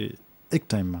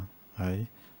टाइममा है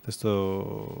त्यस्तो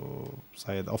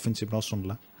सायद अफेन्सिभ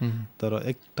नसुन्ला तर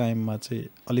एक टाइममा चाहिँ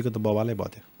अलिकति बवालै भयो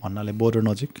थियो भन्नाले बोर्डर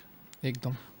नजिक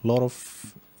एकदम लट अफ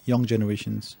यङ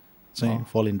जेनेरेसन्स चाहिँ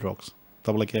फल इन ड्रग्स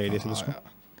तपाईँलाई के आइडिया छ त्यसको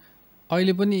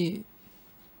अहिले पनि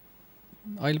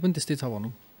त्यस्तै छ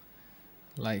भनौँ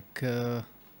लाइक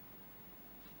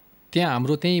त्यहाँ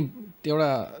हाम्रो त्यहीँ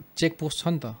एउटा चेकपोस्ट छ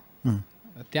नि त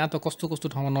त्यहाँ त कस्तो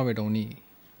ठाउँमा नभेटौँ नि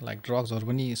लाइक ड्रग्सहरू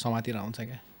पनि समातेर आउँछ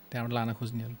क्या त्यहाँबाट लान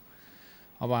खोज्नेहरू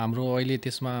अब हाम्रो अहिले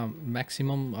त्यसमा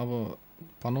म्याक्सिमम अब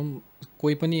भनौँ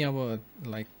कोही पनि अब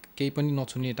लाइक केही पनि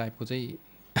नछुने टाइपको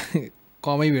चाहिँ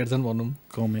कमै भेट्छन् भनौँ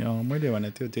कमै मैले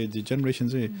भने त्यो जेनेरेसन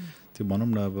चाहिँ त्यो भनौँ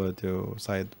न अब त्यो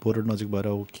सायद बोर्डर नजिक भएर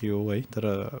हो के हो है तर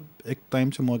एक टाइम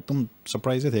चाहिँ म एकदम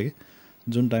सरप्राइजै थिएँ कि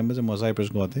जुन टाइममा चाहिँ म साइप्रस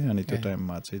गएको थिएँ अनि त्यो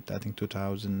टाइममा चाहिँ आई थिङ्क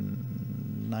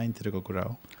 2009 तिरको कुरा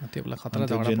हो त्यो बेला खतरा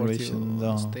झगडा पर्थ्यो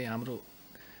जस्तै हाम्रो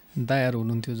दायाहरू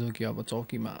हुनुहुन्थ्यो जो कि अब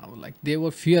चौकीमा अब लाइक दे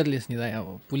वर फियरलेस नि दाइ अब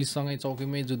पुलिससँगै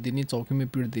चौकीमै जुत्दिने चौकीमै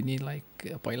पिट्दिने लाइक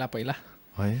पहिला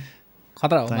है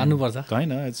खतरा हो मान्नुपर्छ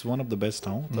होइन it's one of the best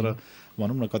ठाउँ तर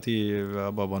भनौँ न कति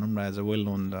अब भनौँ न as a well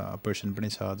known person पनि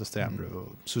छ जस्तै हाम्रो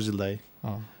सुजिल दाई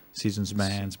सिजन्स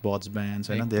ब्यान्ड्स बज ब्यान्ड्स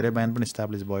होइन धेरै ब्यान्ड पनि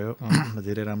इस्टाब्लिस भयो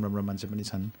धेरै राम्रो मान्छे पनि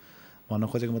छन् भन्न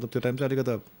खोजेको मतलब त्यो टाइम चाहिँ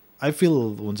अलिकति आई फिल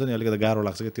हुन्छ नि अलिकति गाह्रो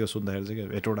लाग्छ कि त्यो सुन्दाखेरि चाहिँ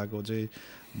कि हेटौडाको चाहिँ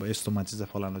यस्तो मान्छे चाहिँ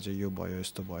फलानु चाहिँ यो भयो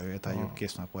यस्तो भयो यता यो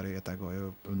केसमा पऱ्यो यता गयो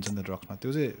हुन्छ नि ड्रग्समा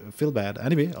त्यो चाहिँ फिल ब्याड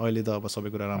एनिवे अहिले त अब सबै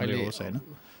कुरा राम्रै होस् होइन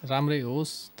राम्रै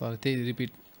होस् तर त्यही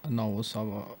रिपिट नहोस् अब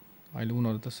अहिले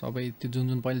उनीहरू त सबै त्यो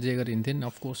जुन पहिले जे गरी हिँड्थ्यो नि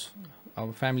अफकोर्स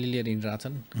अब फ्यामिली लिएर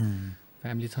हिँडिरहेछन्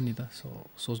फ्यामिली छ नि त सो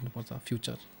सोच्नुपर्छ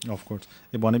फ्युचर अफकोर्स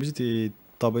भनेपछि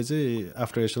तपाईँ चाहिँ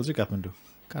आफ्टर एसएल चाहिँ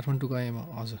काठमाडौँ गएँ म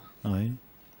हजुर है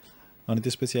अनि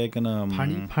त्यसपछि आइकन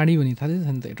फाँडी भनी थाहा छ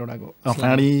नि त हेटौडाको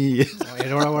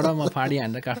हेटौडाबाट म फाँडी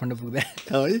हानेर काठमाडौँ पुग्दै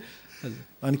है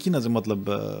अनि किन चाहिँ मतलब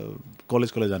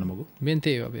कलेज जानुभएको मेन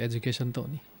त्यही हो अब एजुकेसन त हो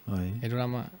नि है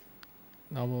हेटौडामा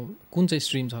अब कुन चाहिँ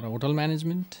स्ट्रिम छ र होटल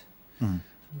म्यानेजमेन्ट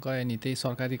गयो नि त्यही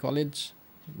सरकारी college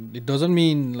it doesn't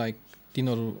mean like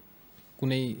तिनीहरू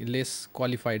कुनै लेस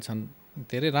क्वालिफाइड छन्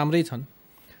धेरै राम्रै छन्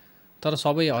तर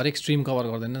सबै हरेक स्ट्रिम कभर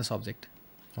गर्दैन सब्जेक्ट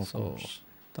सो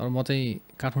तर म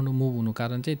चाहिँ काठमाडौँ मुभ हुनु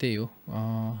कारण चाहिँ त्यही हो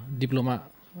डिप्लोमा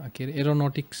के अरे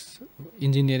एरोनोटिक्स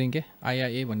इन्जिनियरिङ के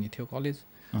आइआइए भन्ने थियो कलेज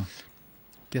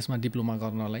त्यसमा डिप्लोमा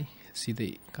गर्नलाई सिधै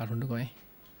काठमाडौँ गएँ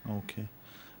ओके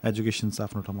एजुकेसन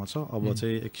आफ्नो ठाउँमा छ अब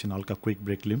चाहिँ एकछिन हल्का क्विक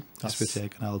ब्रेक लिउँ त्यसपछि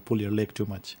आइकन I will pull your leg too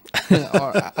much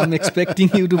I am expecting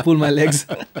you to pool my legs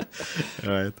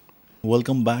right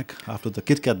welcome back after the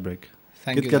KitKat brake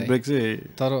KitKat brake चाहिँ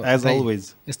तर एज अलवेज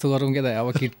यस्तो गरौँ क्या त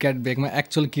अब किटक्याट ब्रेकमा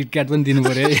एक्चुअल किटक्याट पनि दिनु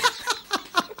पऱ्यो है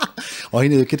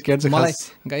होइन यो किटक्याट चाहिँ मलाई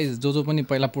गाइज जो पनि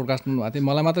पहिला पोडकास्ट गर्नुभएको थियो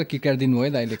मलाई मात्र किटक्याट दिनुभयो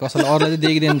है दाइले कसैलाई अरूलाई चाहिँ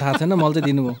देखिदिनु थाहा छैन मलाई चाहिँ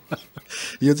दिनुभयो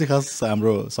यो चाहिँ खास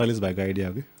हाम्रो शैलेश भाइको आइडिया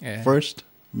हो कि फर्स्ट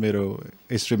मेरो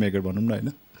हिस्ट्री मेकर भनौँ न होइन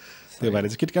त्यो भएर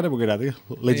चाहिँ किटक्याटै बोकिरहेको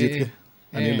थियो लेजिट के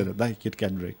अनि यसले त दाइ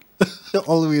किटक्याट ब्रेक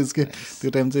अलवेज के त्यो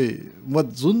टाइम चाहिँ म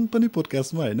जुन पनि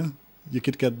पोडकास्टमा होइन यो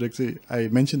किटक्याट ब्रेक चाहिँ आई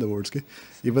मेन्सन द वर्ड्स के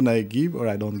even I give or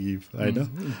I don't give होइन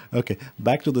okay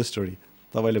back to the story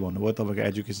तपाईँले भन्नुभयो तपाईँको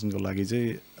एजुकेसनको लागि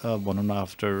चाहिँ भनौँ न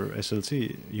after SLC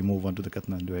you move on to the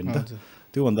Kathmandu होइन त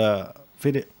त्योभन्दा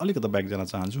फेरि अलिकति ब्याक जान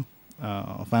चाहन्छु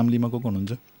फ्यामिलीमा को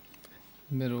हुनुहुन्छ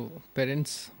मेरो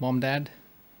पेरेन्ट्स मम ड्याड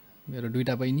मेरो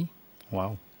दुईवटा बहिनी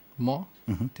वाउ म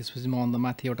त्यसपछि म अन्त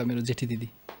माथि एउटा मेरो जेठी दिदी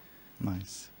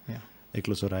नाइस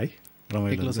एक्लो छोरा है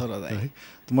एक्लो छोरा है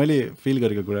मैले फिल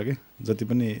गरेको कुरा के जति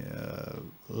पनि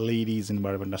लेडिज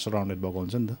इन्भाइरोमेन्टमा सराउन्डेड भएको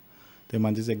हुन्छ नि त त्यो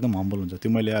मान्छे चाहिँ एकदम हम्बल हुन्छ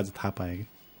त्यो मैले आज थाहा पाएँ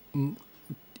कि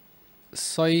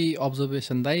सही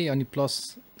अब्जर्भेसन दाइ अनि plus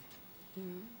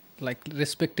like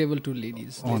respectable to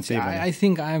ladies I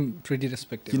think I am pretty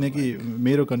respectable किनकि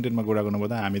मेरो कन्टेन्टमा कुरा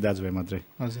गर्नुपर्दा हामी दाजुभाइ मात्रै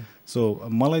हजुर सो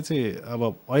मलाई चाहिँ अब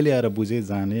अहिले आएर बुझेँ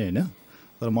जाने होइन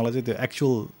तर मलाई चाहिँ त्यो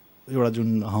एक्चुअल एउटा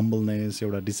जुन हम्बलनेस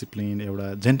एउटा डिसिप्लिन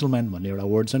एउटा जेन्टलम्यान भन्ने एउटा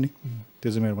वर्ड छ नि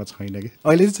त्यो चाहिँ मेरोमा छैन कि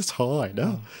अहिले चाहिँ छ होइन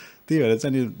त्यही भएर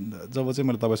चाहिँ अनि जब चाहिँ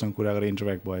मैले तपाईँसँग कुरा गरेर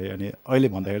इन्टरेक्ट भएँ अनि अहिले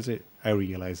भन्दाखेरि चाहिँ आई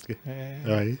रियलाइज के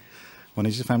है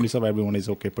भनेपछि family sub every one is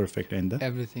okay perfect and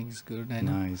everything is good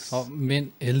होइन मेन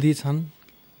हेल्दी छन्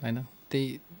होइन त्यही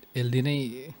हेल्दी नै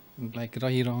लाइक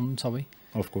रहिरहनु सबै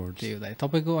अफकोर्स त्यही हो दाइ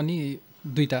तपाईँको अनि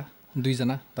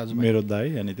दुईजना दाजु मेरो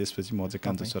दाइ अनि त्यसपछि म चाहिँ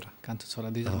कान्छो छोरा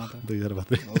दुईजना मात्रै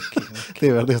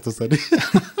त्यही भएर त्यस्तो छ नि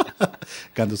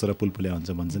कान्छो छोरा पुलपुल्या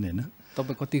हुन्छ भन्छ नि होइन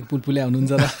तपाईँ कति पुलपुल्या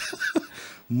हुनुहुन्छ र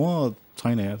म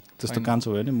छैन यार त्यस्तो कान्छो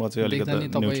भयो नि म चाहिँ अलिकति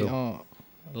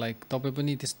तपाईँ लाइक तपाईँ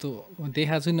पनि त्यस्तो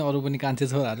देखाएको छु नि अरू पनि कान्छे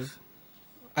छोराहरू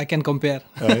I can compare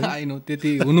I know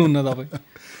त्यति हुनुहुन्न तपाईँ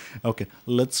okay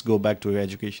let's go back to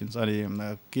education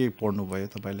अनि के पढ्नुभयो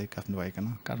तपाईँले काठमाडौँ आइकन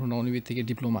काठमाडौँ आउने बित्तिकै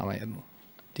डिप्लोमामा हेर्नु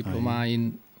diploma in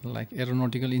like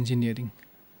aeronautical engineering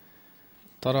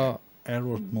तर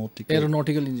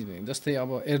एरोनोटिकल इन्जिनियरिङ जस्तै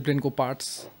अब एयरप्लेनको पार्ट्स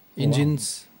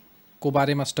इन्जिन्सको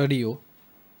बारेमा स्टडी हो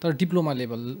तर diploma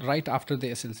level right after the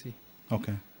SLC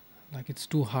okay like it's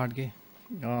to hard के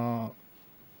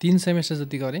 3 सेमेस्टर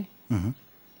जति गरेँ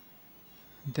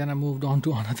त्यहाँ move down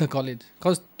to another college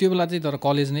cause त्यो बेला चाहिँ तर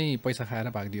कलेज नै पैसा खाएर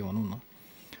भागिदियो भनौँ न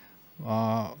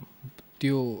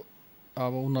त्यो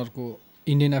अब उनीहरूको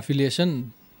इन्डियन एफिलिएसन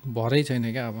भरै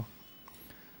छैन क्या अब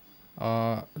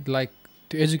लाइक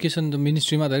त्यो एजुकेसन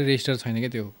मिनिस्ट्रीमा धेरै रेजिस्टर छैन क्या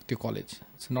त्यो कलेज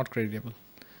इट्स नट क्रेडिटेबल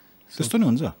त्यस्तो नि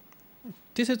हुन्छ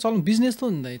त्यसरी बिजनेस त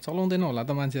हुँदै चलाउँदैन होला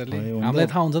त मान्छेहरूले हामीलाई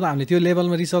थाहा हुन्छ त हामीले त्यो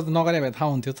लेभलमा रिसर्च नगरे भए थाहा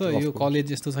हुन्थ्यो त यो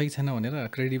कलेज यस्तो छ कि छैन भनेर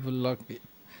क्रेडिबल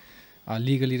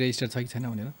लिगली रेजिस्टर छ कि छैन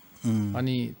भनेर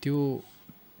अनि त्यो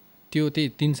त्यही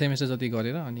 3 सेमेस्टर जति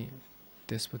गरेर अनि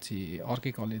त्यसपछि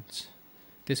अर्कै कलेज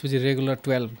त्यसपछि रेगुलर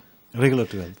 12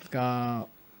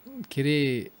 के अरे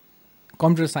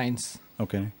कम्प्युटर साइन्स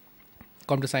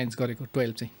कम्प्युटर साइन्स गरेको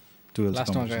 12 चाहिँ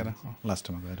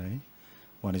लास्टमा गएर है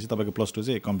भनेपछि तपाईँको +2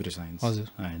 चाहिँ कम्प्युटर साइन्स हजुर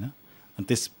होइन अनि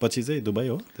त्यसपछि चाहिँ दुबई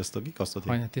हो त्यस्तो कि कस्तो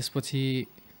थियो होइन त्यसपछि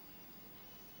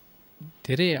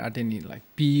धेरै आँटे नि लाइक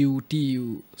पियु टियु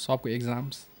सबको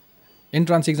एक्जाम्स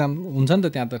एन्ट्रान्स एक्जाम हुन्छ नि त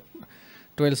त्यहाँ त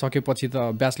 12 सकेपछि त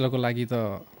ब्याचलरको लागि त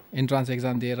एन्ट्रान्स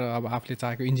एक्जाम दिएर अब आफूले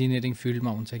चाहेको इन्जिनियरिङ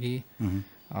फिल्डमा हुन्छ कि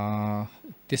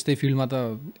त्यस्तै फिल्डमा त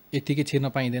यत्तिकै छिर्न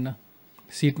पाइँदैन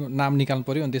सिट नाम निकाल्नु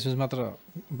पऱ्यो अनि त्यसपछि मात्र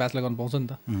ब्याचलर गर्नु पाउँछ नि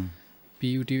त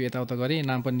पियु टियु यताउता गरेँ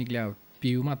नाम पनि निक्ल्या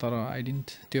पियुमा तर आई डिन्ट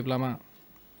त्यो बेलामा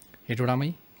हेटौडामै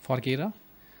फर्केर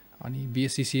अनि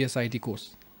BSc CSIT course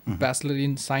bachelor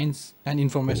in science and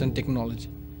information technology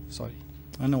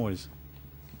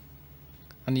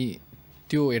अनि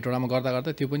त्यो हेटौडामा गर्दा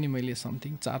गर्दा त्यो पनि मैले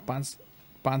समथिङ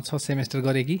 4-5-6 सेमेस्टर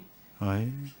गरेँ कि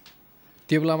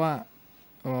त्यो बेलामा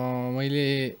मैले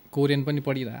कोरियन पनि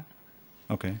पढिरहेँ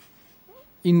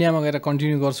इन्डियामा गएर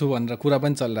कन्टिन्यू गर्छु भनेर कुरा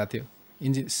पनि चलिरहेको थियो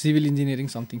सिभिल इन्जिनियरिङ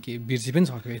समथिङ के बिर्सी पनि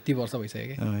सक्यो यति वर्ष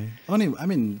भइसक्यो अनि I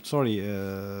mean sorry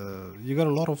you got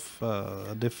a lot of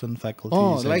different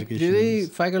faculties like धेरै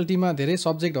फ्याकल्टीमा धेरै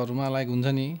सब्जेक्टहरूमा लाइक हुन्छ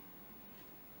नि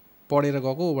पढेर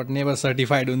गएको बट नेभर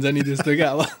सर्टिफाइड हुन्छ नि त्यस्तो क्या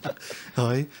अब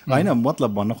है होइन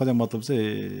मतलब भन्न खोजेको मतलब चाहिँ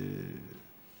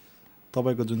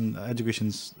तपाईँको जुन एजुकेसन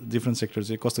डिफ्रेन्ट सेक्टर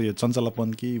चाहिँ कस्तो यो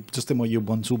चञ्चलापन कि जस्तै म यो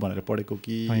बन्छु भनेर पढेको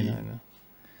कि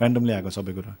ऱ्यान्डमली आएको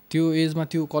सबै कुरा त्यो एजमा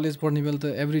त्यो कलेज पढ्ने बेला त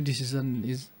एभ्री डिसिजन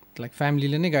इज लाइक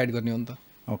फ्यामिलीले नै गाइड गर्ने हो नि त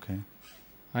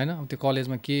होइन अब त्यो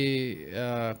कलेजमा के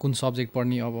कुन सब्जेक्ट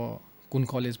पढ्ने अब कुन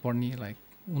कलेज पढ्ने लाइक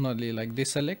उनीहरूले like they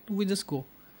select we just go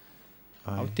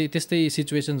अब त्यस्तै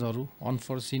सिचुएसन्सहरू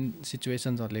अनफोर्सिन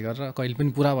सिचुएसन्सहरूले गरेर कहिले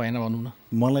पनि पुरा भएन भनौँ न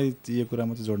मलाई यो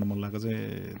कुरामा चाहिँ जोड्न मन लागेको चाहिँ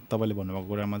तपाईँले भन्नुभएको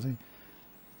कुरामा चाहिँ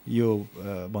यो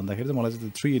भन्दाखेरि चाहिँ मलाई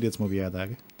चाहिँ 3 इडियट्स मुभी याद आयो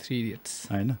कि 3 इडियट्स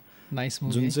होइन नाइस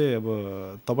मुभी जुन चाहिँ अब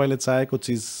तपाईँले चाहेको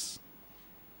चिज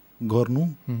गर्नु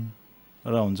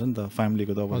र हुन्छ नि त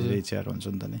फ्यामिलीको त अब धेरै इच्छाहरू हुन्छ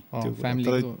नि त नि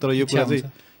तर यो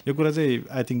कुरा चाहिँ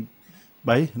आई थिङ्क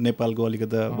भाइ नेपालको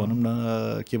अलिकति भनौँ न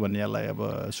के भन्ने यसलाई अब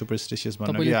सुपरस्टिसियस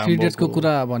भन्नु कि 3 इडियट्सको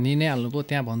कुरा भनि नै हाल्नुभयो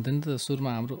त्यहाँ भन्थ्यो नि त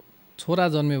सुरुमा हाम्रो छोरा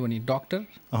जन्म्यो भने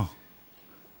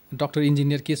डक्टर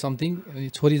इन्जिनियर के समथिङ अनि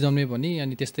छोरी जन्म्यो भने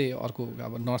अनि त्यस्तै अर्को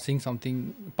अब नर्सिङ समथिङ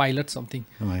पाइलट समथिङ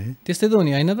त्यस्तै त हो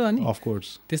नि होइन त अनि अफकोर्स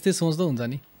त्यस्तै सोच त हुन्छ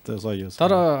नि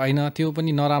तर होइन त्यो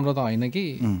पनि नराम्रो त होइन कि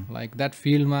लाइक द्याट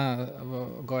फिल्डमा अब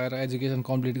गएर एजुकेसन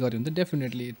कम्प्लिट गऱ्यो भने त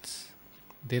डेफिनेटली इट्स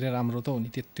धेरै राम्रो त हो नि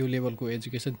त्यो लेभलको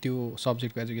एजुकेसन त्यो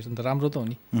सब्जेक्टको एजुकेसन त राम्रो त हो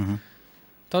नि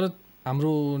तर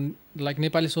हाम्रो लाइक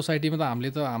नेपाली सोसाइटीमा त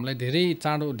हामीलाई धेरै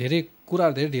चाँडो धेरै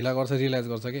कुराहरू धेरै ढिला गर्छ रियलाइज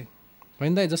गर्छ कि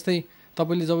होइन त जस्तै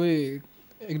तपाईँले जब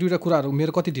 1-2 कुराहरू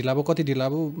मेरो कति ढिला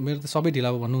भयो मेरो त सबै ढिला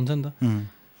भयो भन्नुहुन्छ नि त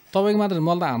तपाईँको मात्र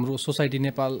मलाई त हाम्रो सोसाइटी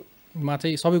नेपालमा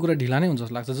चाहिँ सबै कुरा ढिला नै हुन्छ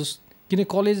जस्तो लाग्छ किन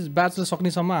कलेज ब्याचलर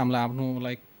सक्नेसम्म हामीलाई आफ्नो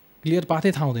लाइक क्लियर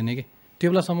पाथै थाहा हुँदैन कि त्यो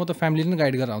बेलासम्म त फ्यामिलीले नै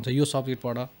गाइड गरेर हुन्छ यो सब्जेक्ट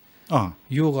पढ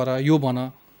यो गर यो बन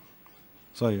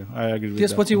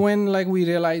त्यसपछि when like we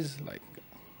realise like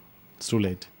it's to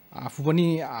late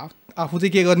आफू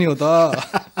चाहिँ के गर्ने हो त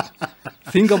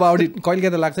थिङ्क अबाउट इट कहिले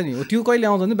त लाग्छ नि त्यो कहिले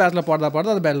आउँछ नि ब्याचलर पढ्दा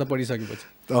ब्याचलर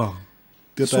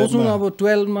पढिसकेपछि सोच्नु अब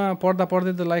 12मा पढ्दा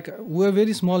त like we are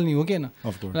very small नि हो कि होइन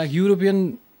लाइक युरोपियन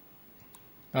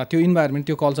त्यो इन्भाइरोमेन्ट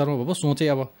त्यो कल्चरमा भयो सोचेँ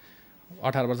अब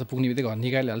 18 वर्ष पुग्ने बित्तिकै घर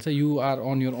निकालिहाल्छ you are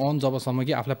on your own जबसम्म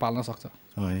कि आफूलाई पाल्न सक्छ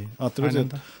है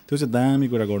त्यो चाहिँ दामी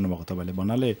कुरा गर्नुभएको तपाईँले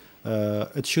भन्नाले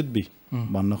इट सुड बी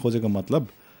भन्न खोजेको मतलब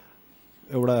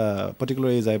एउटा पर्टिकुलर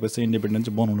एज आएपछि इन्डिपेन्डेन्ट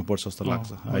चाहिँ बनाउनु पर्छ जस्तो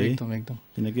लाग्छ है एकदम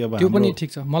किनकि अब त्यो पनि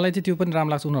ठिक छ मलाई चाहिँ त्यो पनि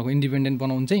राम्रो लाग्छ उनीहरूको इन्डिपेन्डेन्ट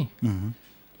बनाउनु चाहिँ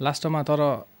लास्टमा तर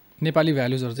नेपाली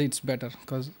भ्यालुजहरू चाहिँ it's better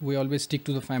because we always stick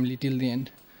to the family till the and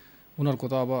उनीहरूको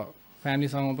त अब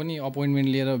फ्यामिलीसँग पनि अपोइन्टमेन्ट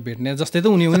लिएर भेट्ने जस्तै त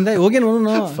हुने हो नि त हो कि भनौँ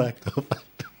न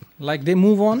like they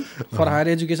move on for higher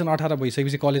education 18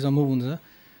 भइसकेपछि कलेजमा मुभ हुन्छ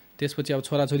त्यसपछि अब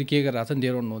छोराछोरी के गरिरहेको छ नि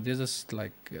there no they just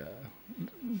like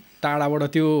टाढाबाट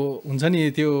त्यो हुन्छ नि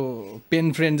त्यो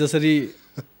पेन फ्रेन्ड जसरी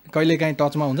कहिलेकाहीँ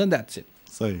टचमा हुन्छ नि द्याट्स इट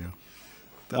सही हो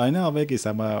होइन अब एक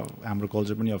हिसाबमा हाम्रो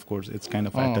कल्चर पनि of course it's kind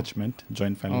of attachment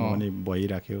joint फ्यामिलीमा पनि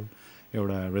भइराख्यो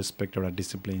एउटा रेस्पेक्ट एउटा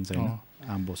डिसिप्लिन चाहिँ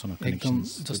आम्बोसँग एकदम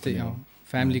जस्तै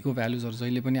फ्यामिलीको भ्यालुजहरू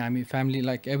जहिले पनि हामी फ्यामिली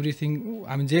लाइक एभ्रिथिङ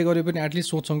हामी जे गरे पनि एटलिस्ट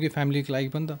सोच्छौँ कि फ्यामिलीको लागि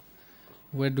पनि त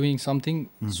वी आर डुइङ समथिङ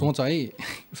सोच है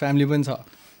फ्यामिली पनि छ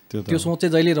त्यो सोच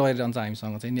चाहिँ जहिले रहिरहन्छ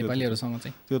हामीसँग चाहिँ नेपालीहरूसँग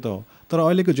चाहिँ त्यो त हो तर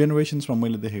अहिलेको जेनेरेसन्समा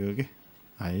मैले देखेको कि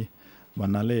है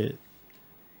भन्नाले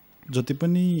जति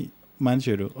पनि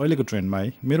मान्छेहरू अहिलेको ट्रेन्डमा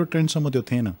है मेरो ट्रेन्डसम्म त्यो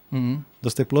थिएन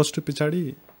जस्तै +2 पछाडि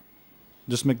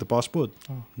just make the passport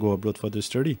go abroad for the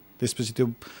study त्यसपछि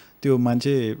त्यो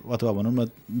मान्छे अथवा भनौँ न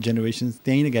जेनेरेसन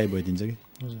त्यहीँ नै गायब भइदिन्छ कि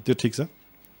त्यो ठिक छ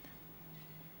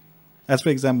एज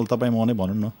फर इक्जाम्पल तपाईँ म नै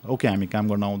भनौँ न ओके हामी काम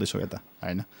गर्न आउँदैछौँ यता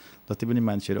होइन जति पनि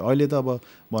मान्छेहरू अहिले त अब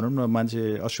भनौँ न मान्छे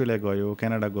अस्ट्रेलिया गयो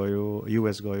क्यानाडा गयो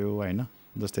युएस गयो होइन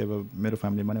जस्तै अब मेरो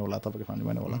फ्यामिलीमा नै होला तपाईँको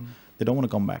फ्यामिलीमा नै होला त्यो don't want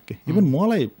to come back के इभन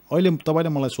मलाई अहिले तपाईँले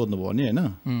मलाई सोध्नुभयो भने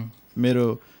होइन मेरो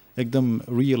एकदम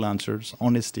रियल आन्सर्स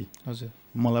अनेस्टी हजुर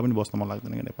मलाई पनि बस्न मन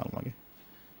लाग्दैन कि नेपालमा कि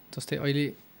जस्तै अहिले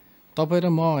तपाईँ र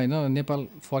म होइन नेपाल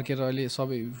फर्केर अहिले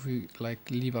सबै लाइक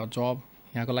लिभ आवर जब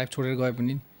यहाँको लाइफ छोडेर गए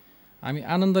पनि हामी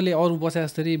आनन्दले अरू बसे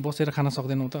जस्तै बसेर खान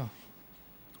सक्दैनौँ त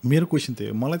मेरो क्वेसन त्यही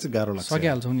हो मलाई चाहिँ गाह्रो लाग्छ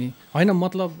सकिहाल्छौँ नि होइन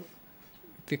मतलब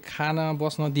त्यो खाना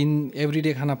बस्न दिन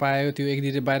एभ्रिडे खाना पायो त्यो एक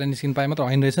दिन बाहिर निस्किन पाए मात्र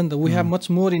होइन रहेछ नि त we have much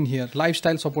more in here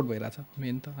lifestyle support भइरहेछ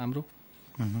मेन त हाम्रो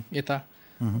यता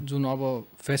जुन अब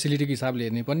फेसिलिटीको हिसाबले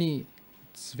हेर्ने पनि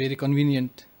इट्स भेरी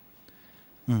कन्भिनियन्ट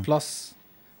प्लस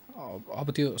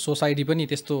अब त्यो सोसाइटी पनि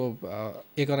त्यस्तो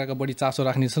एकअर्काको बढी चासो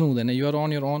राख्ने जस्तो हुँदैन युआर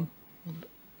अन युर अन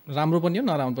राम्रो पनि हो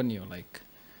नराम्रो पनि हो लाइक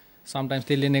समटाइम्स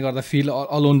त्यसले नै गर्दा फिल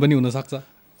अलोन पनि हुनसक्छ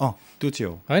त्यो चाहिँ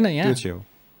हो होइन यहाँ त्यो चाहिँ हो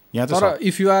यहाँ तर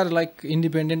if you are like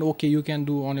independent okay you can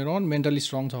do on your on mentally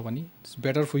strong छ भने इट्स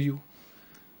बेटर फर यु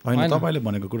होइन तपाईँले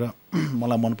भनेको कुरा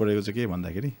मलाई मन परेको चाहिँ के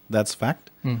भन्दाखेरि द्याट्स फ्याक्ट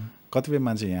कतिपय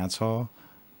मान्छे यहाँ छ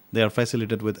they are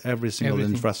facilitated with every single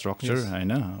infrastructure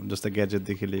होइन जस्तै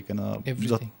ग्याजेटदेखि लिएर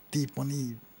जति पनि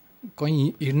कहीँ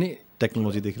हिँड्ने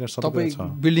टेक्नोलोजीदेखि लिएर सबै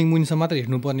छ बिल्डिङ मुनिसम्म मात्र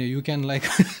हिँड्नुपर्ने यु क्यान लाइक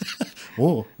हो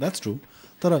द्याट्स ट्रु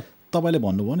तर तपाईँले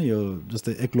भन्नुभयो नि यो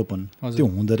जस्तै एक्लोपन त्यो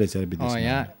हुँदो रहेछ विदेशमा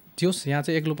यहाँ यहाँ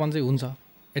चाहिँ एक्लोपन चाहिँ हुन्छ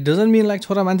इट डजन्ट मिन लाइक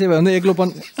छोरा मान्छे भयो भने एक्लोपन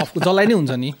जसलाई नै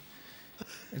हुन्छ नि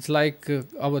इट्स लाइक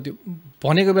अब त्यो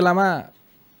भनेको बेलामा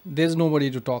there is no body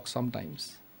to talk sometimes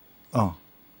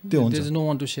त्यो हुन्छ there is no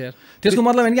one to share त्यसको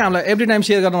मतलब होइन कि हामीलाई एभ्री टाइम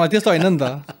सेयर गर्न त्यस्तो होइन नि त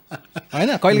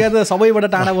होइन कहिलेकाहीँ त सबैबाट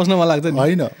टाढा बस्न मन लाग्छ नि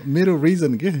होइन मेरो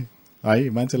रिजन के है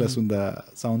मान्छेलाई सुन्दा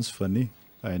साउन्ड्स फनी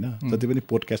होइन जति पनि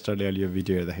पोडकास्टरले अहिले यो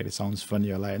भिडियो हेर्दाखेरि साउन्ड्स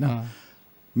फनी होला होइन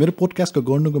मेरो पोडकास्टको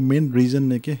गर्नुको मेन रिजन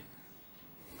नै के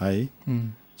है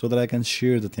so that I can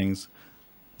share the things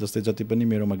जस्तै जति पनि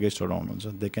मेरोमा गेस्टहरू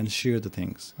आउनुहुन्छ they can share the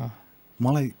things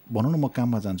मलाई भनौँ न म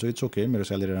काममा जान्छु इट्स ओके मेरो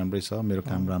स्यालेरी राम्रै छ मेरो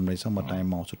काम राम्रै छ म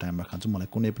टाइममा आउँछु टाइममा खान्छु मलाई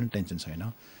कुनै पनि टेन्सन छैन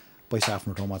पैसा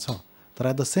आफ्नो ठाउँमा छ तर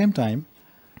एट द सेम टाइम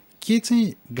के चाहिँ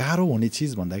गाह्रो हुने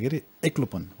चिज भन्दाखेरि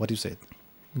एक्लोपन वाट यु सेड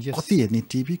कति हेर्ने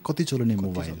टिभी कति चलाउने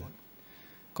मोबाइल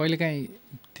कहिलेकाहीँ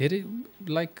धेरै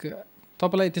लाइक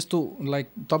तपाईँलाई त्यस्तो लाइक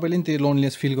तपाईँले नि त्यो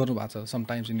लोनलेस फिल गर्नु भएको छ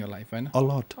समटाइम्स इन यर लाइफ होइन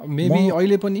अलट मेबी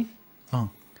अहिले पनि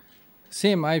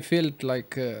सेम आई फेल्ट लाइक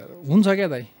हुन्छ क्या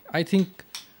दाइ आई थिङ्क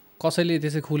कसैले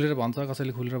त्यसै खुलेर भन्छ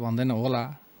कसैले खुलेर भन्दैन होला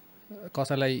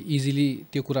कसैलाई इजिली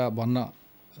त्यो कुरा भन्न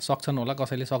सक्छन् होला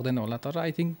कसैले सक्दैन होला तर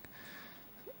I think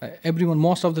every one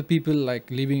most of the people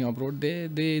like living abroad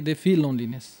they feel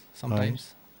loneliness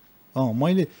sometimes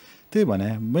मैले त्यही भने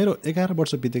मेरो 11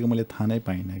 वर्ष बितेको मैले थाहा नै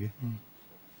पाइनँ कि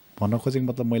भन्न खोजेको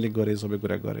मतलब मैले गरेँ सबै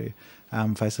कुरा गरेँ आई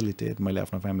एम फेसिलिटेड मैले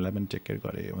आफ्नो फ्यामिलीलाई पनि टेक केयर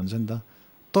गरेँ हुन्छ नि त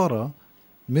तर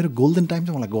मेरो गोल्डन टाइम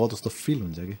चाहिँ मलाई गयो जस्तो फिल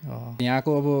हुन्छ कि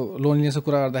यहाँको अब लोनलिनेसको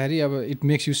कुरा गर्दाखेरि अब it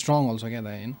makes you strong also क्या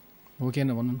दाइ होइन हो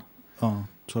किन भनौँ न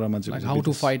छोरा मान्छे how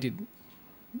to fight it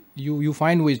you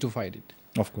find ways to fight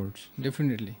it of course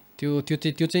definitely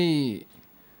त्यो चाहिँ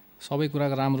सबै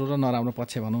कुराको राम्रो र नराम्रो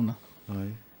पक्ष भनौँ न है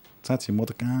साँच्ची म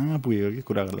त कहाँ पुगेको कि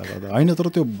कुरा गर्दा होइन तर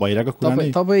त्यो भइरहेको कुरा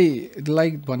नै तपाईँ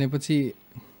लाइक भनेपछि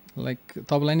लाइक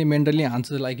तपाईँलाई नि मेन्टली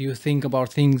हान्छ like you think about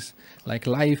things like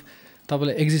life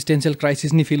तपाईँलाई एक्जिस्टेन्सियल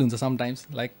क्राइसिस नै फिल हुन्छ समटाइम्स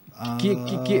लाइक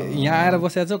के यहाँ आएर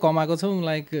बसेको छौँ कमाएको छौँ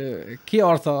लाइक के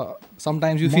अर्थ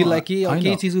समटाइम्स यु फिल लाइक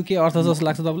के चिजको के अर्थ जस्तो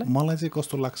लाग्छ तपाईँलाई मलाई चाहिँ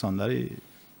कस्तो लाग्छ भन्दाखेरि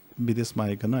विदेशमा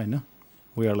आइकन होइन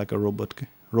we are like a robot के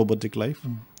रोबोटिक लाइफ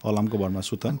अलार्मको भरमा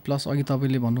सुत प्लस अघि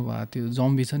तपाईँले भन्नुभयो त्यो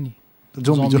जम्बी छ नि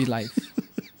जोम्बी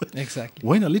लाइफ एक्ज्याक्टली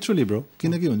होइन लिटरली ब्रो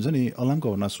किनकि हुन्छ नि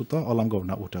अलार्मको भरमा सुत अलार्मको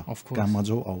भरमा उठ काममा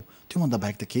जाऊ आऊ त्योभन्दा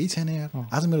बाहेक त केही छैन यार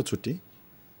आज मेरो छुट्टी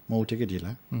म उठेकै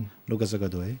ढिला लुगासुगा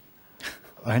धोएँ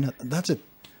होइन द्याट्स इट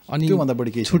अनि त्योभन्दा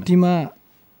बढी केही छुट्टीमा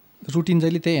रुटिन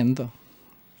जहिले त्यही हो नि त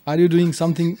are you doing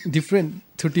something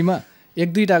different छुट्टीमा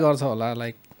 1-2टा गर्छ होला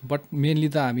लाइक बट मेनली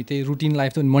त हामी त्यही रुटिन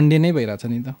लाइफ त मन्डे नै भइरहेछ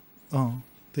नि त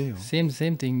त्यही हो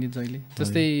सेम थिङ नि जहिले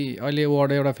जस्तै अहिले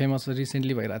वर्ड एउटा फेमस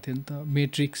रिसेन्टली भइरहेको थियो नि त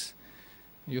मेट्रिक्स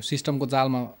यो सिस्टमको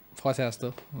जालमा फस्या जस्तो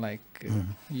लाइक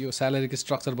यो स्यालेरीको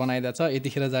स्ट्रक्चर बनाइदिएको छ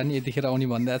यतिखेर जाने यतिखेर आउने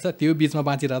भनिदिएको छ त्यो बिचमा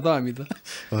बाँचिरहेको त हामी त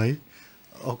है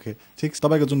ओके ठिक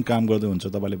तपाईँको जुन काम गर्दै हुन्छ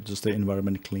तपाईँले जस्तै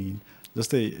इन्भाइरोमेन्ट क्लिन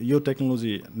जस्तै यो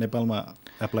टेक्नोलोजी नेपालमा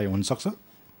एप्लाई हुनसक्छ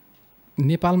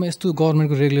नेपालमा यस्तो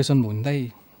गभर्मेन्टको रेगुलेसन भन्दै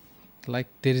लाइक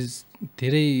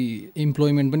धेरै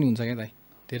इम्प्लोइमेन्ट पनि हुन्छ क्या दाइ,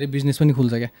 धेरै बिजनेस पनि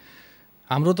खुल्छ क्या।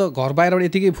 हाम्रो त घर बाहिरबाट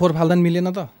यतिकै फोहोर फाल्दा नि मिलेन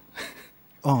त।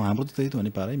 हाम्रो त त्यही त हो नि,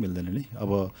 पारै मिल्दैन नि।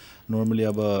 अब नर्मली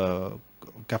अब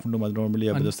काठमाडौँमा नर्मली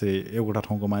अब जस्तै एउटा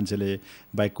ठाउँको मान्छेले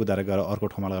बाइक कुदाएर गएर अर्को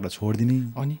ठाउँमा लगाएर छोडिदिने।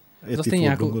 अनि जस्तै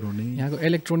यहाँको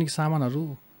इलेक्ट्रोनिक सामानहरू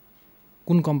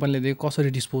कुन कम्पनीले दियो, कसरी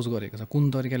डिस्पोज गरेको छ, कुन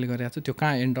तरिकाले गरेको छ, त्यो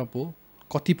कहाँ एन्ड अप हो,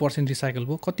 कति % रिसाइकल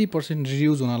भयो, कति %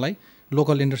 रियुज हुनलाई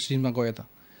लोकल इन्डस्ट्रीमा गयो त,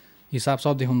 हिसाब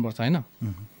सब देखाउनुपर्छ होइन।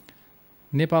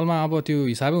 नेपालमा अब त्यो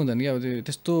हिसाबै हुँदैन कि। अब त्यो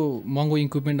त्यस्तो महँगो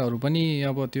इक्विपमेन्टहरू पनि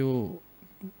अब त्यो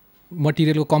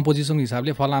मटेरियलको कम्पोजिसनको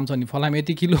हिसाबले फलाम छ नि, फलाम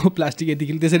यति किलो, प्लास्टिक यति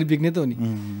किलो, त्यसरी बिक्ने त हो नि।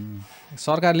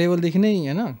 सरकार लेभलदेखि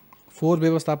नै होइन फोहोर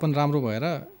व्यवस्थापन राम्रो भएर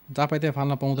जहाँ पाइ त्यहाँ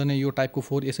फाल्न पाउँदैन, यो टाइपको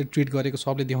फोहोर यसरी ट्रिट गरेको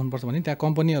सबले देखाउनुपर्छ भने त्यहाँ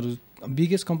कम्पनीहरू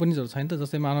बिगेस्ट कम्पनीजहरू छैन त।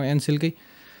 जस्तै मानव एनसेलकै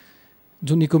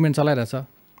जुन इक्विपमेन्ट चलाइरहेछ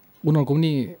उनीहरूको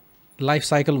पनि लाइफ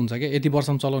साइकल हुन्छ क्या, यति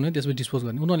वर्षमा चलाउने त्यसपछि डिस्पोज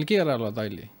गर्ने। उनीहरूले के गरेर होला त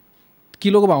अहिले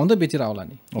किलोको भाउ त बेचेर होला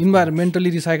नि। इन्भाइरोमेन्टली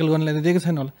रिसाइकल गर्नेलाई त दिएको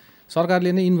छैन होला।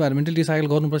 सरकारले नै इन्भाइरोमेन्टल रिसाइकल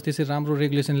गर्नुपर्छ, त्यसरी राम्रो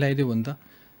रेगुलेसन ल्याइदियो भने त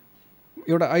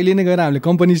एउटा अहिले नै गएर हामीले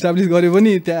कम्पनी इस्टाब्लिस गऱ्यो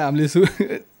भने त्यहाँ हामीले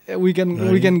we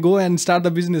can go and start the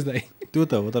business दाइ। त्यो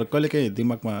त हो, तर कहिलेकाहीँ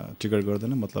दिमागमा ट्रिगर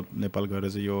गर्दैन। मतलब नेपाल गएर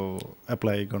चाहिँ यो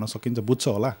एप्लाई गर्न सकिन्छ, बुझ्छ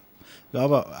होला।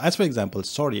 अब एज फर इक्जाम्पल,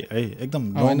 सरी है एकदम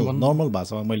नर्मल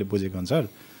भाषामा मैले बुझेको अनुसार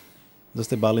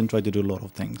जस्तै बालिन try to do lot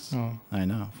of things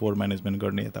होइन, फोहोर म्यानेजमेन्ट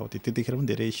गर्ने यताउति, त्यतिखेर पनि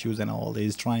धेरै issues and all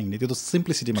is trying नि। त्यो त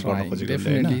सिम्प्लिसिटीमा गर्न खोजेको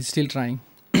होइन, स्टिल ट्राइङ।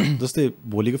 जस्तै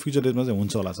भोलिको फ्युचर डेजमा चाहिँ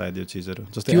हुन्छ होला सायद यो चिजहरू।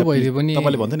 जस्तै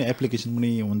तपाईँले भन्थ्यो नि एप्लिकेसन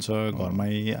पनि हुन्छ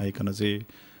घरमै आइकन चाहिँ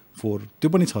फोहोर, त्यो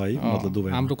पनि छ है। मतलब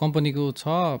दुबई हाम्रो कम्पनीको छ,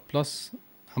 प्लस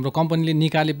हाम्रो कम्पनीले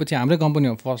निकालेपछि हाम्रै कम्पनी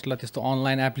हो फर्स्टलाई त्यस्तो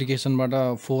अनलाइन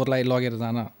एप्लिकेसनबाट फोहोरलाई लगेर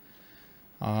जान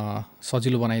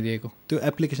सजिलो बनाइदिएको। त्यो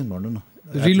एप्लिकेसन भन्नु न,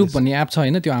 रिलुप भन्ने एप छ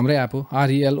होइन, त्यो हाम्रै एप हो,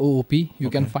 RELOOP। You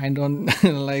can find on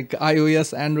like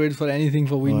iOS, Android, for anything,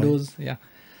 for windows yeah.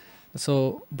 So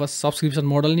bus subscription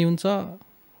model नि हुन्छ,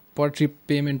 पर ट्रिप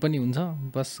पेमेन्ट पनि हुन्छ,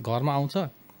 बस घरमा आउँछ।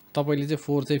 तपाईँले चाहिँ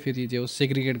फोहोर चाहिँ फेरि त्यो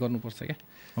सेग्रिगेट गर्नुपर्छ क्या।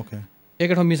 ओके,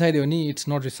 एकै ठाउँ मिसाइदियो भने इट्स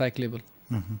नट रिसाइक्लेबल।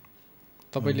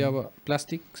 तपाईँले अब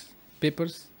प्लास्टिक्स,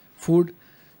 पेपर्स, फुड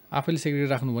आफैले सेग्रिगेट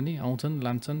राख्नु भने आउँछन्,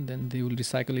 लान्छन्, then they will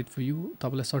recycle it for you.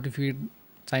 तपाईँलाई सर्टिफिकेट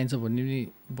चाहिन्छ भन्ने पनि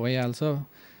भइहाल्छ,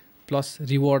 प्लस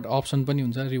रिवार्ड अप्सन पनि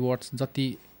हुन्छ। रिवार्ड्स जति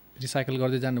रिसाइकल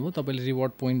गर्दै जानुभयो तपाईँले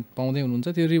रिवार्ड पोइन्ट पाउँदै हुनुहुन्छ।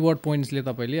 त्यो रिवार्ड पोइन्ट्सले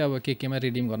तपाईँले अब केमा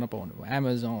रिडिम गर्न पाउनुभयो,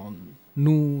 Amazon,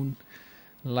 Noon,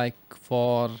 like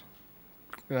for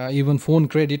even phone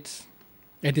credits,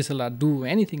 एटिएसएलआर, do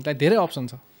anything, like धेरै अप्सन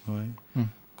छ।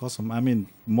 कसम आई मिन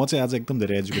म चाहिँ आज एकदम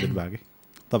धेरै एजुकेटेड भएको कि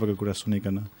तपाईँको कुरा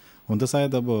सुनिकन। हुन त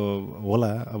सायद अब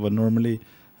होला, अब नर्मली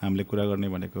हामीले कुरा गर्ने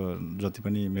भनेको जति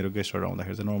पनि मेरो गेस्टहरू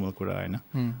आउँदाखेरि चाहिँ नर्मल कुरा होइन।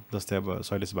 जस्तै अब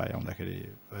शैलेश भाइ आउँदाखेरि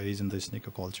is in the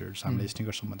sneaker cultures, हामीले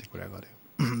स्निकर सम्बन्धी कुरा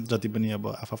गऱ्यो, जति पनि अब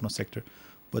आफ्नो sector,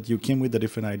 but you came with the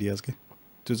different ideas के।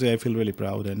 त्यो चाहिँ आई फिल रियली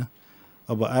प्राउड होइन।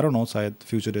 अब आई डोन्ट नो, सायद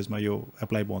फ्युचर डेजमा यो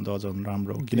एप्लाई भयो भने त अझ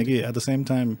राम्रो, किनकि at the same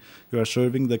time you are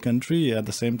serving the country, at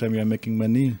the same time you are making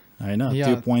money होइन।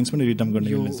 त्यो पोइन्ट्स पनि रिटर्न गर्ने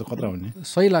मिल्ने चाहिँ खतरा हुने।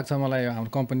 सही लाग्छ मलाई हाम्रो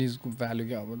कम्पनीजको भ्यालु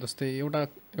क्या। अब जस्तै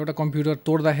एउटा कम्प्युटर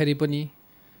तोड्दाखेरि पनि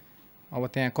अब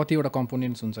त्यहाँ कतिवटा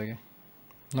कम्पोनेन्ट्स हुन्छ क्या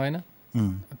होइन।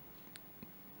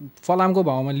 फलामको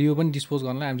भाउमा लियो पनि डिस्पोज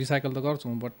गर्नलाई हामी रिसाइकल त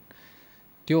गर्छौँ, बट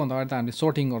त्योभन्दा अगाडि त हामीले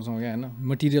सोर्टिङ गर्छौँ क्या होइन,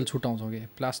 मटेरियल छुट्याउँछौँ क्या,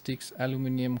 plastics,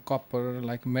 aluminium, copper,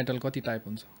 like metal कति टाइप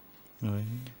हुन्छ।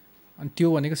 अनि त्यो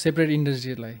भनेको सेपरेट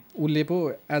इन्डस्ट्रीलाई उसले पो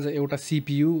एज अ एउटा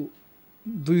CPU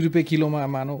 2 रुपियाँ किलोमा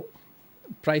मानौ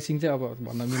प्राइसिङ चाहिँ अब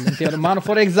भन्न मिल्दैन, त्यो मानौ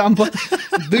फर एक्जाम्पल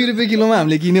 2 रुपियाँ किलोमा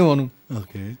हामीले किन्यो भनौँ,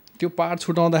 त्यो पार्ट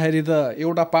छुटाउँदाखेरि त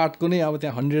एउटा पार्टको नै अब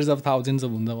त्यहाँ हन्ड्रेड्स अफ थाउजन्ड्स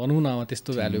अफ हुन्छ भनौँ न। अब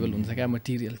त्यस्तो भ्यालुएबल हुन्छ क्या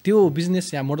मटेरियल। त्यो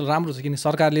बिजनेस यहाँ मोडल राम्रो छ, किन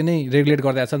सरकारले नै रेगुलेट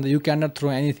गरिदिएको छ नि त। You can not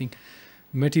throw anything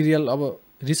material. अब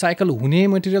रिसाइकल हुने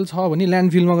मटेरियल छ भने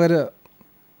ल्यान्डफिलमा गएर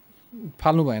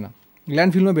फाल्नु भएन,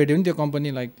 ल्यान्डफिलमा भेट्यो भने त्यो company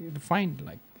like fine,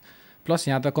 like plus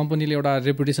यहाँ त कम्पनीले एउटा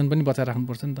रेपुटेसन पनि बचाएर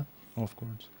राख्नुपर्छ नि त।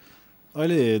 अफकोर्स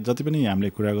अहिले जति पनि हामीले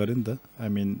कुरा गऱ्यो नि त, I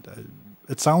mean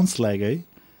it sounds like है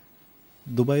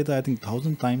दुबई त आई थिङ्क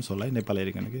 1000 टाइम्स होला है नेपाल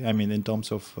हेरिकन कि। I mean in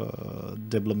terms of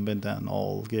development and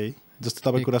all के है। जस्तै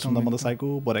तपाईँ कुरा सुन्दा म त साइको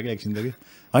परेको एकछिन त कि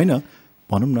होइन।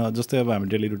 भनौँ न जस्तै अब हामी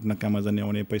डेली रुटिनमा काममा जाने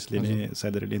आउने पैसा लिने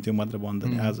स्यालेरी लिने त्यो मात्र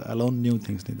बन्दैन, एज अलोन न्यू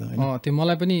थिङ्स नि त होइन। त्यो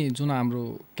मलाई पनि जुन हाम्रो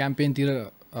क्याम्पेनतिर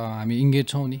हामी इङ्गेज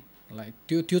छौँ नि, लाइक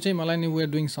त्यो चाहिँ मलाई नि वी आर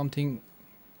डुइङ समथिङ,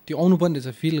 त्यो आउनु पनि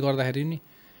रहेछ फिल गर्दाखेरि नि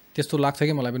त्यस्तो लाग्छ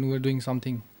कि मलाई पनि we are doing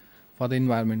something for the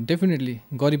environment. Definitely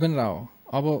गरि पनि रह।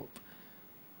 अब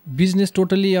बिजनेस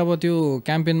टोटल्ली अब त्यो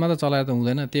क्याम्पेनमा त चलाएर त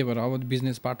हुँदैन, त्यही भएर अब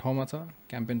बिजनेस पार्ट ठाउँमा छ,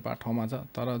 क्याम्पेन पार्ट ठाउँमा छ,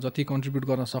 तर जति कन्ट्रिब्युट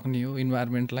गर्न सक्ने हो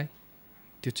इन्भाइरोमेन्टलाई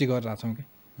त्यो चाहिँ गरिरहेछौँ कि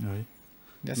है।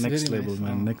 Next level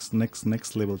man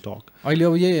next level talk अहिले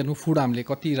अब यही हेर्नु फुड हामीले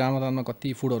कति रामदानमा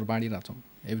कति फुडहरू बाँडिरहेछौँ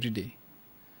एभ्री डे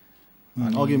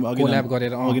कोल्याब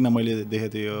गरेर अघि न मैले देखेको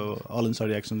थिएँ यो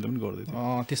अलन्सरी एक्सनले पनि गर्दै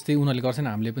थियो त्यस्तै उनीहरूले गर्छन्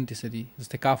हामीले पनि त्यसरी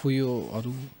जस्तै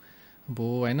काफुयोहरू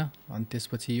भयो होइन अनि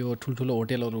त्यसपछि यो ठुल्ठुलो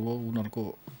होटेलहरू भयो उनीहरूको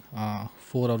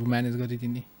फोरहरू म्यानेज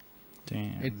गरिदिने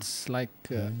इट्स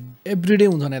लाइक एभ्री डे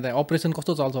हुन्छ नि यता अपरेसन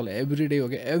कस्तो चल्छ होला एभ्री डे हो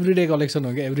कि एभ्री डे कलेक्सन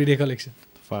हो कि every day collection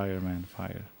fire man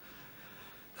fire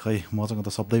खै मसँग त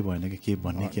शब्दै भएन कि के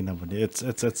भन्ने के नभन्ने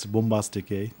इट्स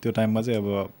बोम्बास्टिक है त्यो टाइममा चाहिँ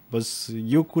अब बस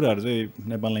यो कुराहरू चाहिँ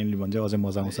नेपाल लाइनले भन्छ अझै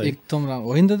मजा आउँछ एकदम राम्रो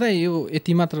होइन त यो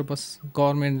यति मात्र बस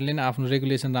गभर्मेन्टले नै आफ्नो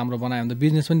रेगुलेसन राम्रो बनायो भने त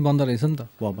बिजनेस पनि बन्द रहेछ नि त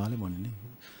बाबाले भन्यो नि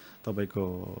तपाईँको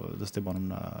जस्तै भनौँ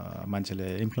न मान्छेले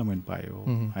इम्प्लोइमेन्ट पायो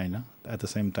होइन at the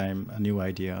same time new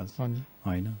ideas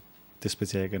होइन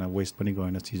त्यसपछि आइकन वेस्ट पनि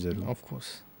गएन चिजहरू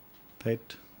of course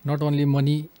right not only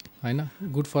money होइन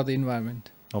good for the environment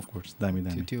of course दामी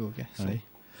दामी त्यो हो क्या सही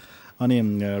अनि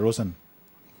रोशन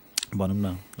भनौँ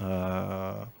न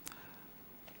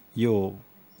यो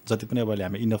जति पनि अब अहिले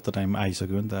हामी इन्ड अफ द टाइम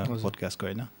आइसक्यो नि त पोडकास्टको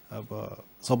होइन अब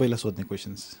सबैलाई सोध्ने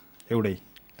क्वेसन्स एउटै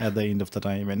at the end of the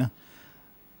time होइन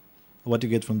what you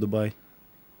get from Dubai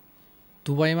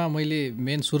दुबईमा मैले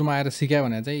मेन सुरुमा आएर सिकायो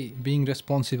भने चाहिँ बिङ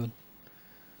रेस्पोन्सिबल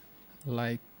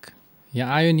लाइक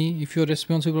यहाँ आयो नि if you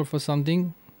responsible for something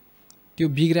त्यो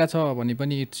बिग्रिया छ भने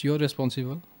पनि इट्स यो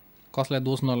रेस्पोन्सिबल कसलाई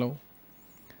दोष नलाऊ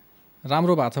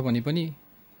राम्रो भएको छ भने पनि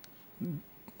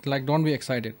लाइक डोन्ट बी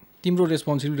एक्साइटेड तिम्रो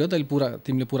रेस्पोन्सिबिलिटी हो तैँले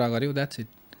तिमीले पुरा गर्यौ द्याट्स इट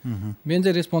मेन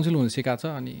चाहिँ रेस्पोन्सिबल हुनु सिकाएको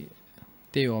छ अनि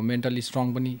त्यही हो मेन्टली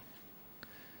स्ट्रङ पनि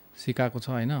सिकाएको छ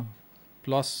होइन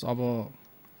प्लस अब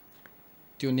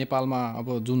त्यो नेपालमा अब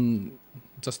जुन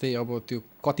जस्तै अब त्यो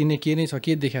कति नै के नै छ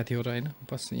के देखाएको थियो र होइन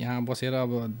बस यहाँ बसेर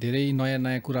अब धेरै नयाँ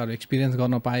नयाँ कुराहरू एक्सपिरियन्स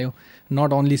गर्न पायो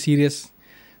not only serious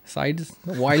sides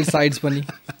wild sides पनि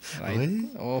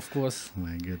अफकोर्स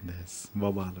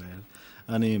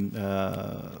अनि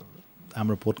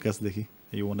हाम्रो पोडकास्टदेखि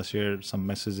you want to share some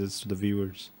messages to the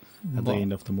viewers at the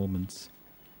and of the moments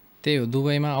त्यही हो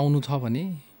दुबईमा आउनु छ भने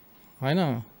होइन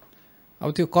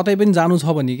अब त्यो कतै पनि जानु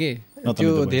छ भने के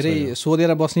त्यो धेरै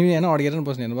सोधेर बस्ने होइन अड्केर पनि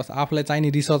बस्ने होइन बस आफूलाई चाहिने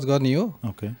रिसर्च गर्ने हो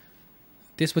ओके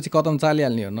त्यसपछि कदम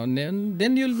चालिहाल्ने हो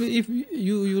then you'll if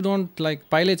you don't like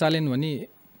पाइलै चालेन भने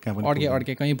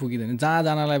अड्के कहीँ पुगिँदैन जहाँ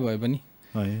जानलाई भए पनि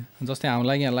जस्तै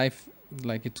हामीलाई यहाँ life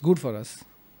like it's good for अस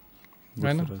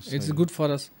होइन इट्स गुड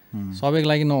फर अस सबैको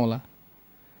लागि नहोला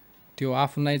त्यो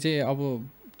आफ्नै चाहिँ अब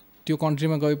त्यो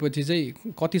कन्ट्रीमा गएपछि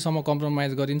चाहिँ कतिसम्म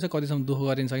कम्प्रोमाइज गरिन्छ कतिसम्म दुःख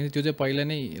गरिन्छ त्यो चाहिँ पहिला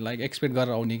नै लाइक एक्सपेक्ट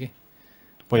गरेर आउने कि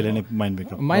पहिला नै माइन्ड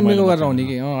मेकअप गरेर आउने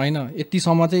कि होइन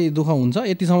यतिसम्म चाहिँ दुःख हुन्छ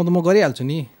यतिसम्म त म गरिहाल्छु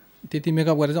नि त्यति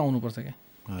मेकअप गरेर चाहिँ आउनुपर्छ क्या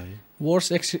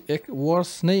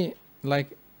वर्स नै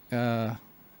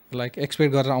लाइक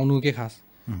एक्सपेक्ट गरेर आउनु के खास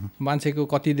मान्छेको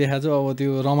कति देखा चाहिँ अब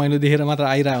त्यो रमाइलो देखेर मात्र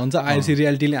आइरहेको हुन्छ आएपछि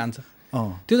रियालिटीले हान्छ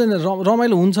त्यो त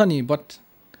रमाइलो हुन्छ नि बट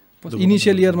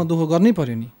इनिसियल इयरमा दुःख गर्नै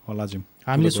पऱ्यो नि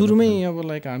हामीले सुरुमै अब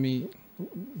लाइक हामी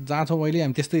जहाँ छौँ अहिले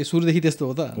हामी त्यस्तै सुरुदेखि त्यस्तो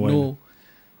हो त नो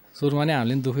सुरुमा नै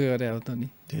हामीले पनि दुःखै गरे हो त नि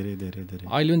धेरै धेरै धेरै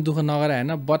अहिले पनि दुःख नगरे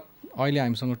होइन बट अहिले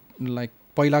हामीसँग लाइक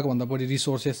पहिलाको भन्दा बढी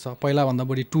रिसोर्सेस छ पहिलाभन्दा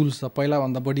बढी टुल्स छ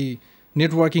पहिलाभन्दा बढी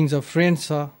नेटवर्किङ छ फ्रेन्ड्स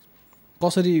छ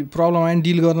कसरी प्रब्लम आयो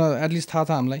डिल गर्न एटलिस्ट थाहा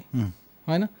छ हामीलाई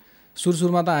होइन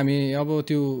सुरुमा त हामी अब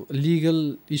त्यो लिगल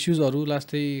इस्युजहरू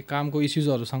लास्टै कामको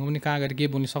इस्युजहरूसँग पनि कहाँ गएर के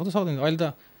बोल्नु सक्दैन अहिले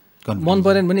त मन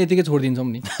परेन भने यतिकै छोडिदिन्छौँ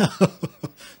नि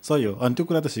सही हो अनि त्यो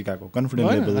कुरा त सिकाएको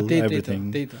confident level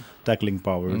everything tackling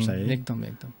powers है एकदम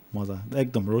मजा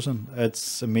एकदम Roshan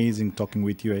it's amazing talking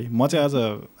with you है म चाहिँ आज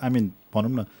आई मिन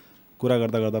भनौँ न कुरा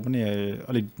गर्दा गर्दा पनि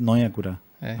अलिक नयाँ कुरा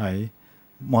है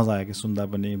मजा आयो कि सुन्दा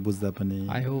पनि बुझ्दा पनि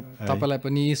आई होप तपाईँलाई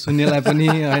पनि सुन्नेलाई पनि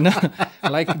होइन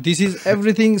लाइक दिस इज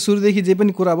एभ्रिथिङ सुरुदेखि जे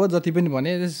पनि कुरा भयो जति पनि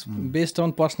भने based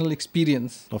on personal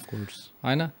experience of course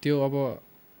होइन त्यो अब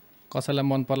कसैलाई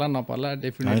मन पर्ला नपर्ला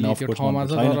डेफिनेटली त्यो ठाउँमा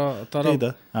छ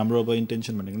तर हाम्रो अब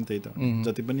इन्टेन्सन भनेको नि त्यही त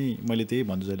जति पनि मैले त्यही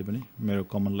भन्छु जहिले पनि मेरो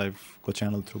कमन लाइफको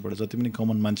च्यानल थ्रुबाट जति पनि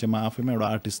कमन मान्छेमा आफैमा एउटा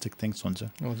आर्टिस्टिक थिङ्स हुन्छ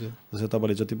जस्तै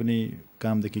तपाईँले जति पनि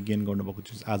कामदेखि गेन गर्नुभएको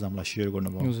चिज आज हामीलाई सेयर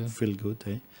गर्नुभयो फिल गुड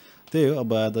है त्यही हो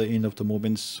अब at the and of the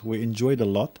moments we enjoy the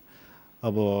lot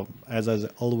अब एज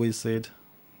अलवेज सेड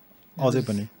अझै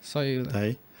पनि है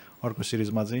अर्को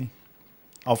सिरिजमा चाहिँ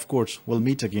of course will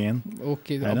meet again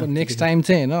okay अब नेक्स्ट टाइम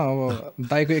चाहिँ होइन अब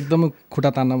दाईको एकदमै खुट्टा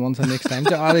तान्न मन छ नेक्स्ट टाइम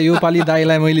चाहिँ अरे योपालि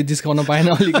दाईलाई मैले जिस्काउन पाएन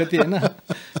अलिकति होइन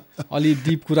अलि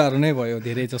डिप कुराहरू नै भयो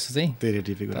धेरै जस्तो चाहिँ धेरै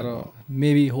डिप तर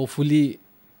maybe hopefully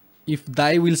if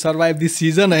thy will survive this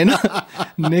season होइन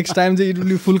नेक्स्ट टाइम चाहिँ it will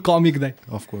be full comic दाई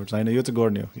अफकोर्स होइन यो चाहिँ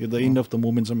गर्ने हो यो द इन्ड अफ द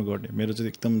मोमेन्टसम्म गर्ने मेरो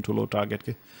चाहिँ एकदम ठुलो टार्गेट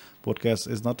के podcast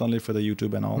is not only for the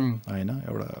YouTube and all होइन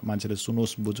एउटा मान्छेले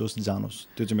सुनोस् बुझोस् जानोस्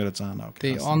त्यो चाहिँ मेरो चाहना हो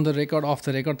त्यही on the record of the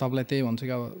record तपाईँलाई त्यही भन्छु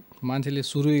कि अब मान्छेले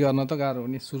सुरु गर्न त गाह्रो हो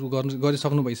नि सुरु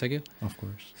गरिसक्नु भइसक्यो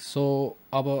अफकोर्स सो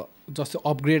अब जस्तै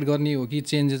अपग्रेड गर्ने हो कि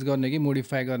चेन्जेस गर्ने हो कि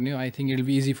मोडिफाई गर्ने हो I think it will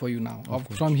be easy for you now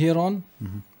अब फ्रम हियर अन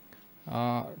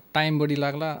टाइम बढी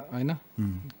लाग्ला होइन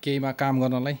केहीमा काम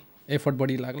गर्नलाई एफर्ट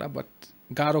बढी लाग्ला बट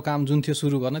गाह्रो काम जुन थियो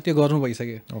सुरु गर्न त्यो गर्नु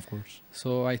भइसक्यो अफकोर्स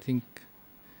सो आई थिङ्क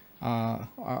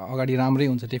अगाडि राम्रै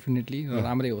हुन्छ डेफिनेटली र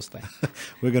राम्रै होस् त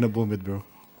We're gonna boom it, bro.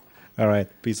 All right,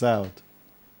 peace out.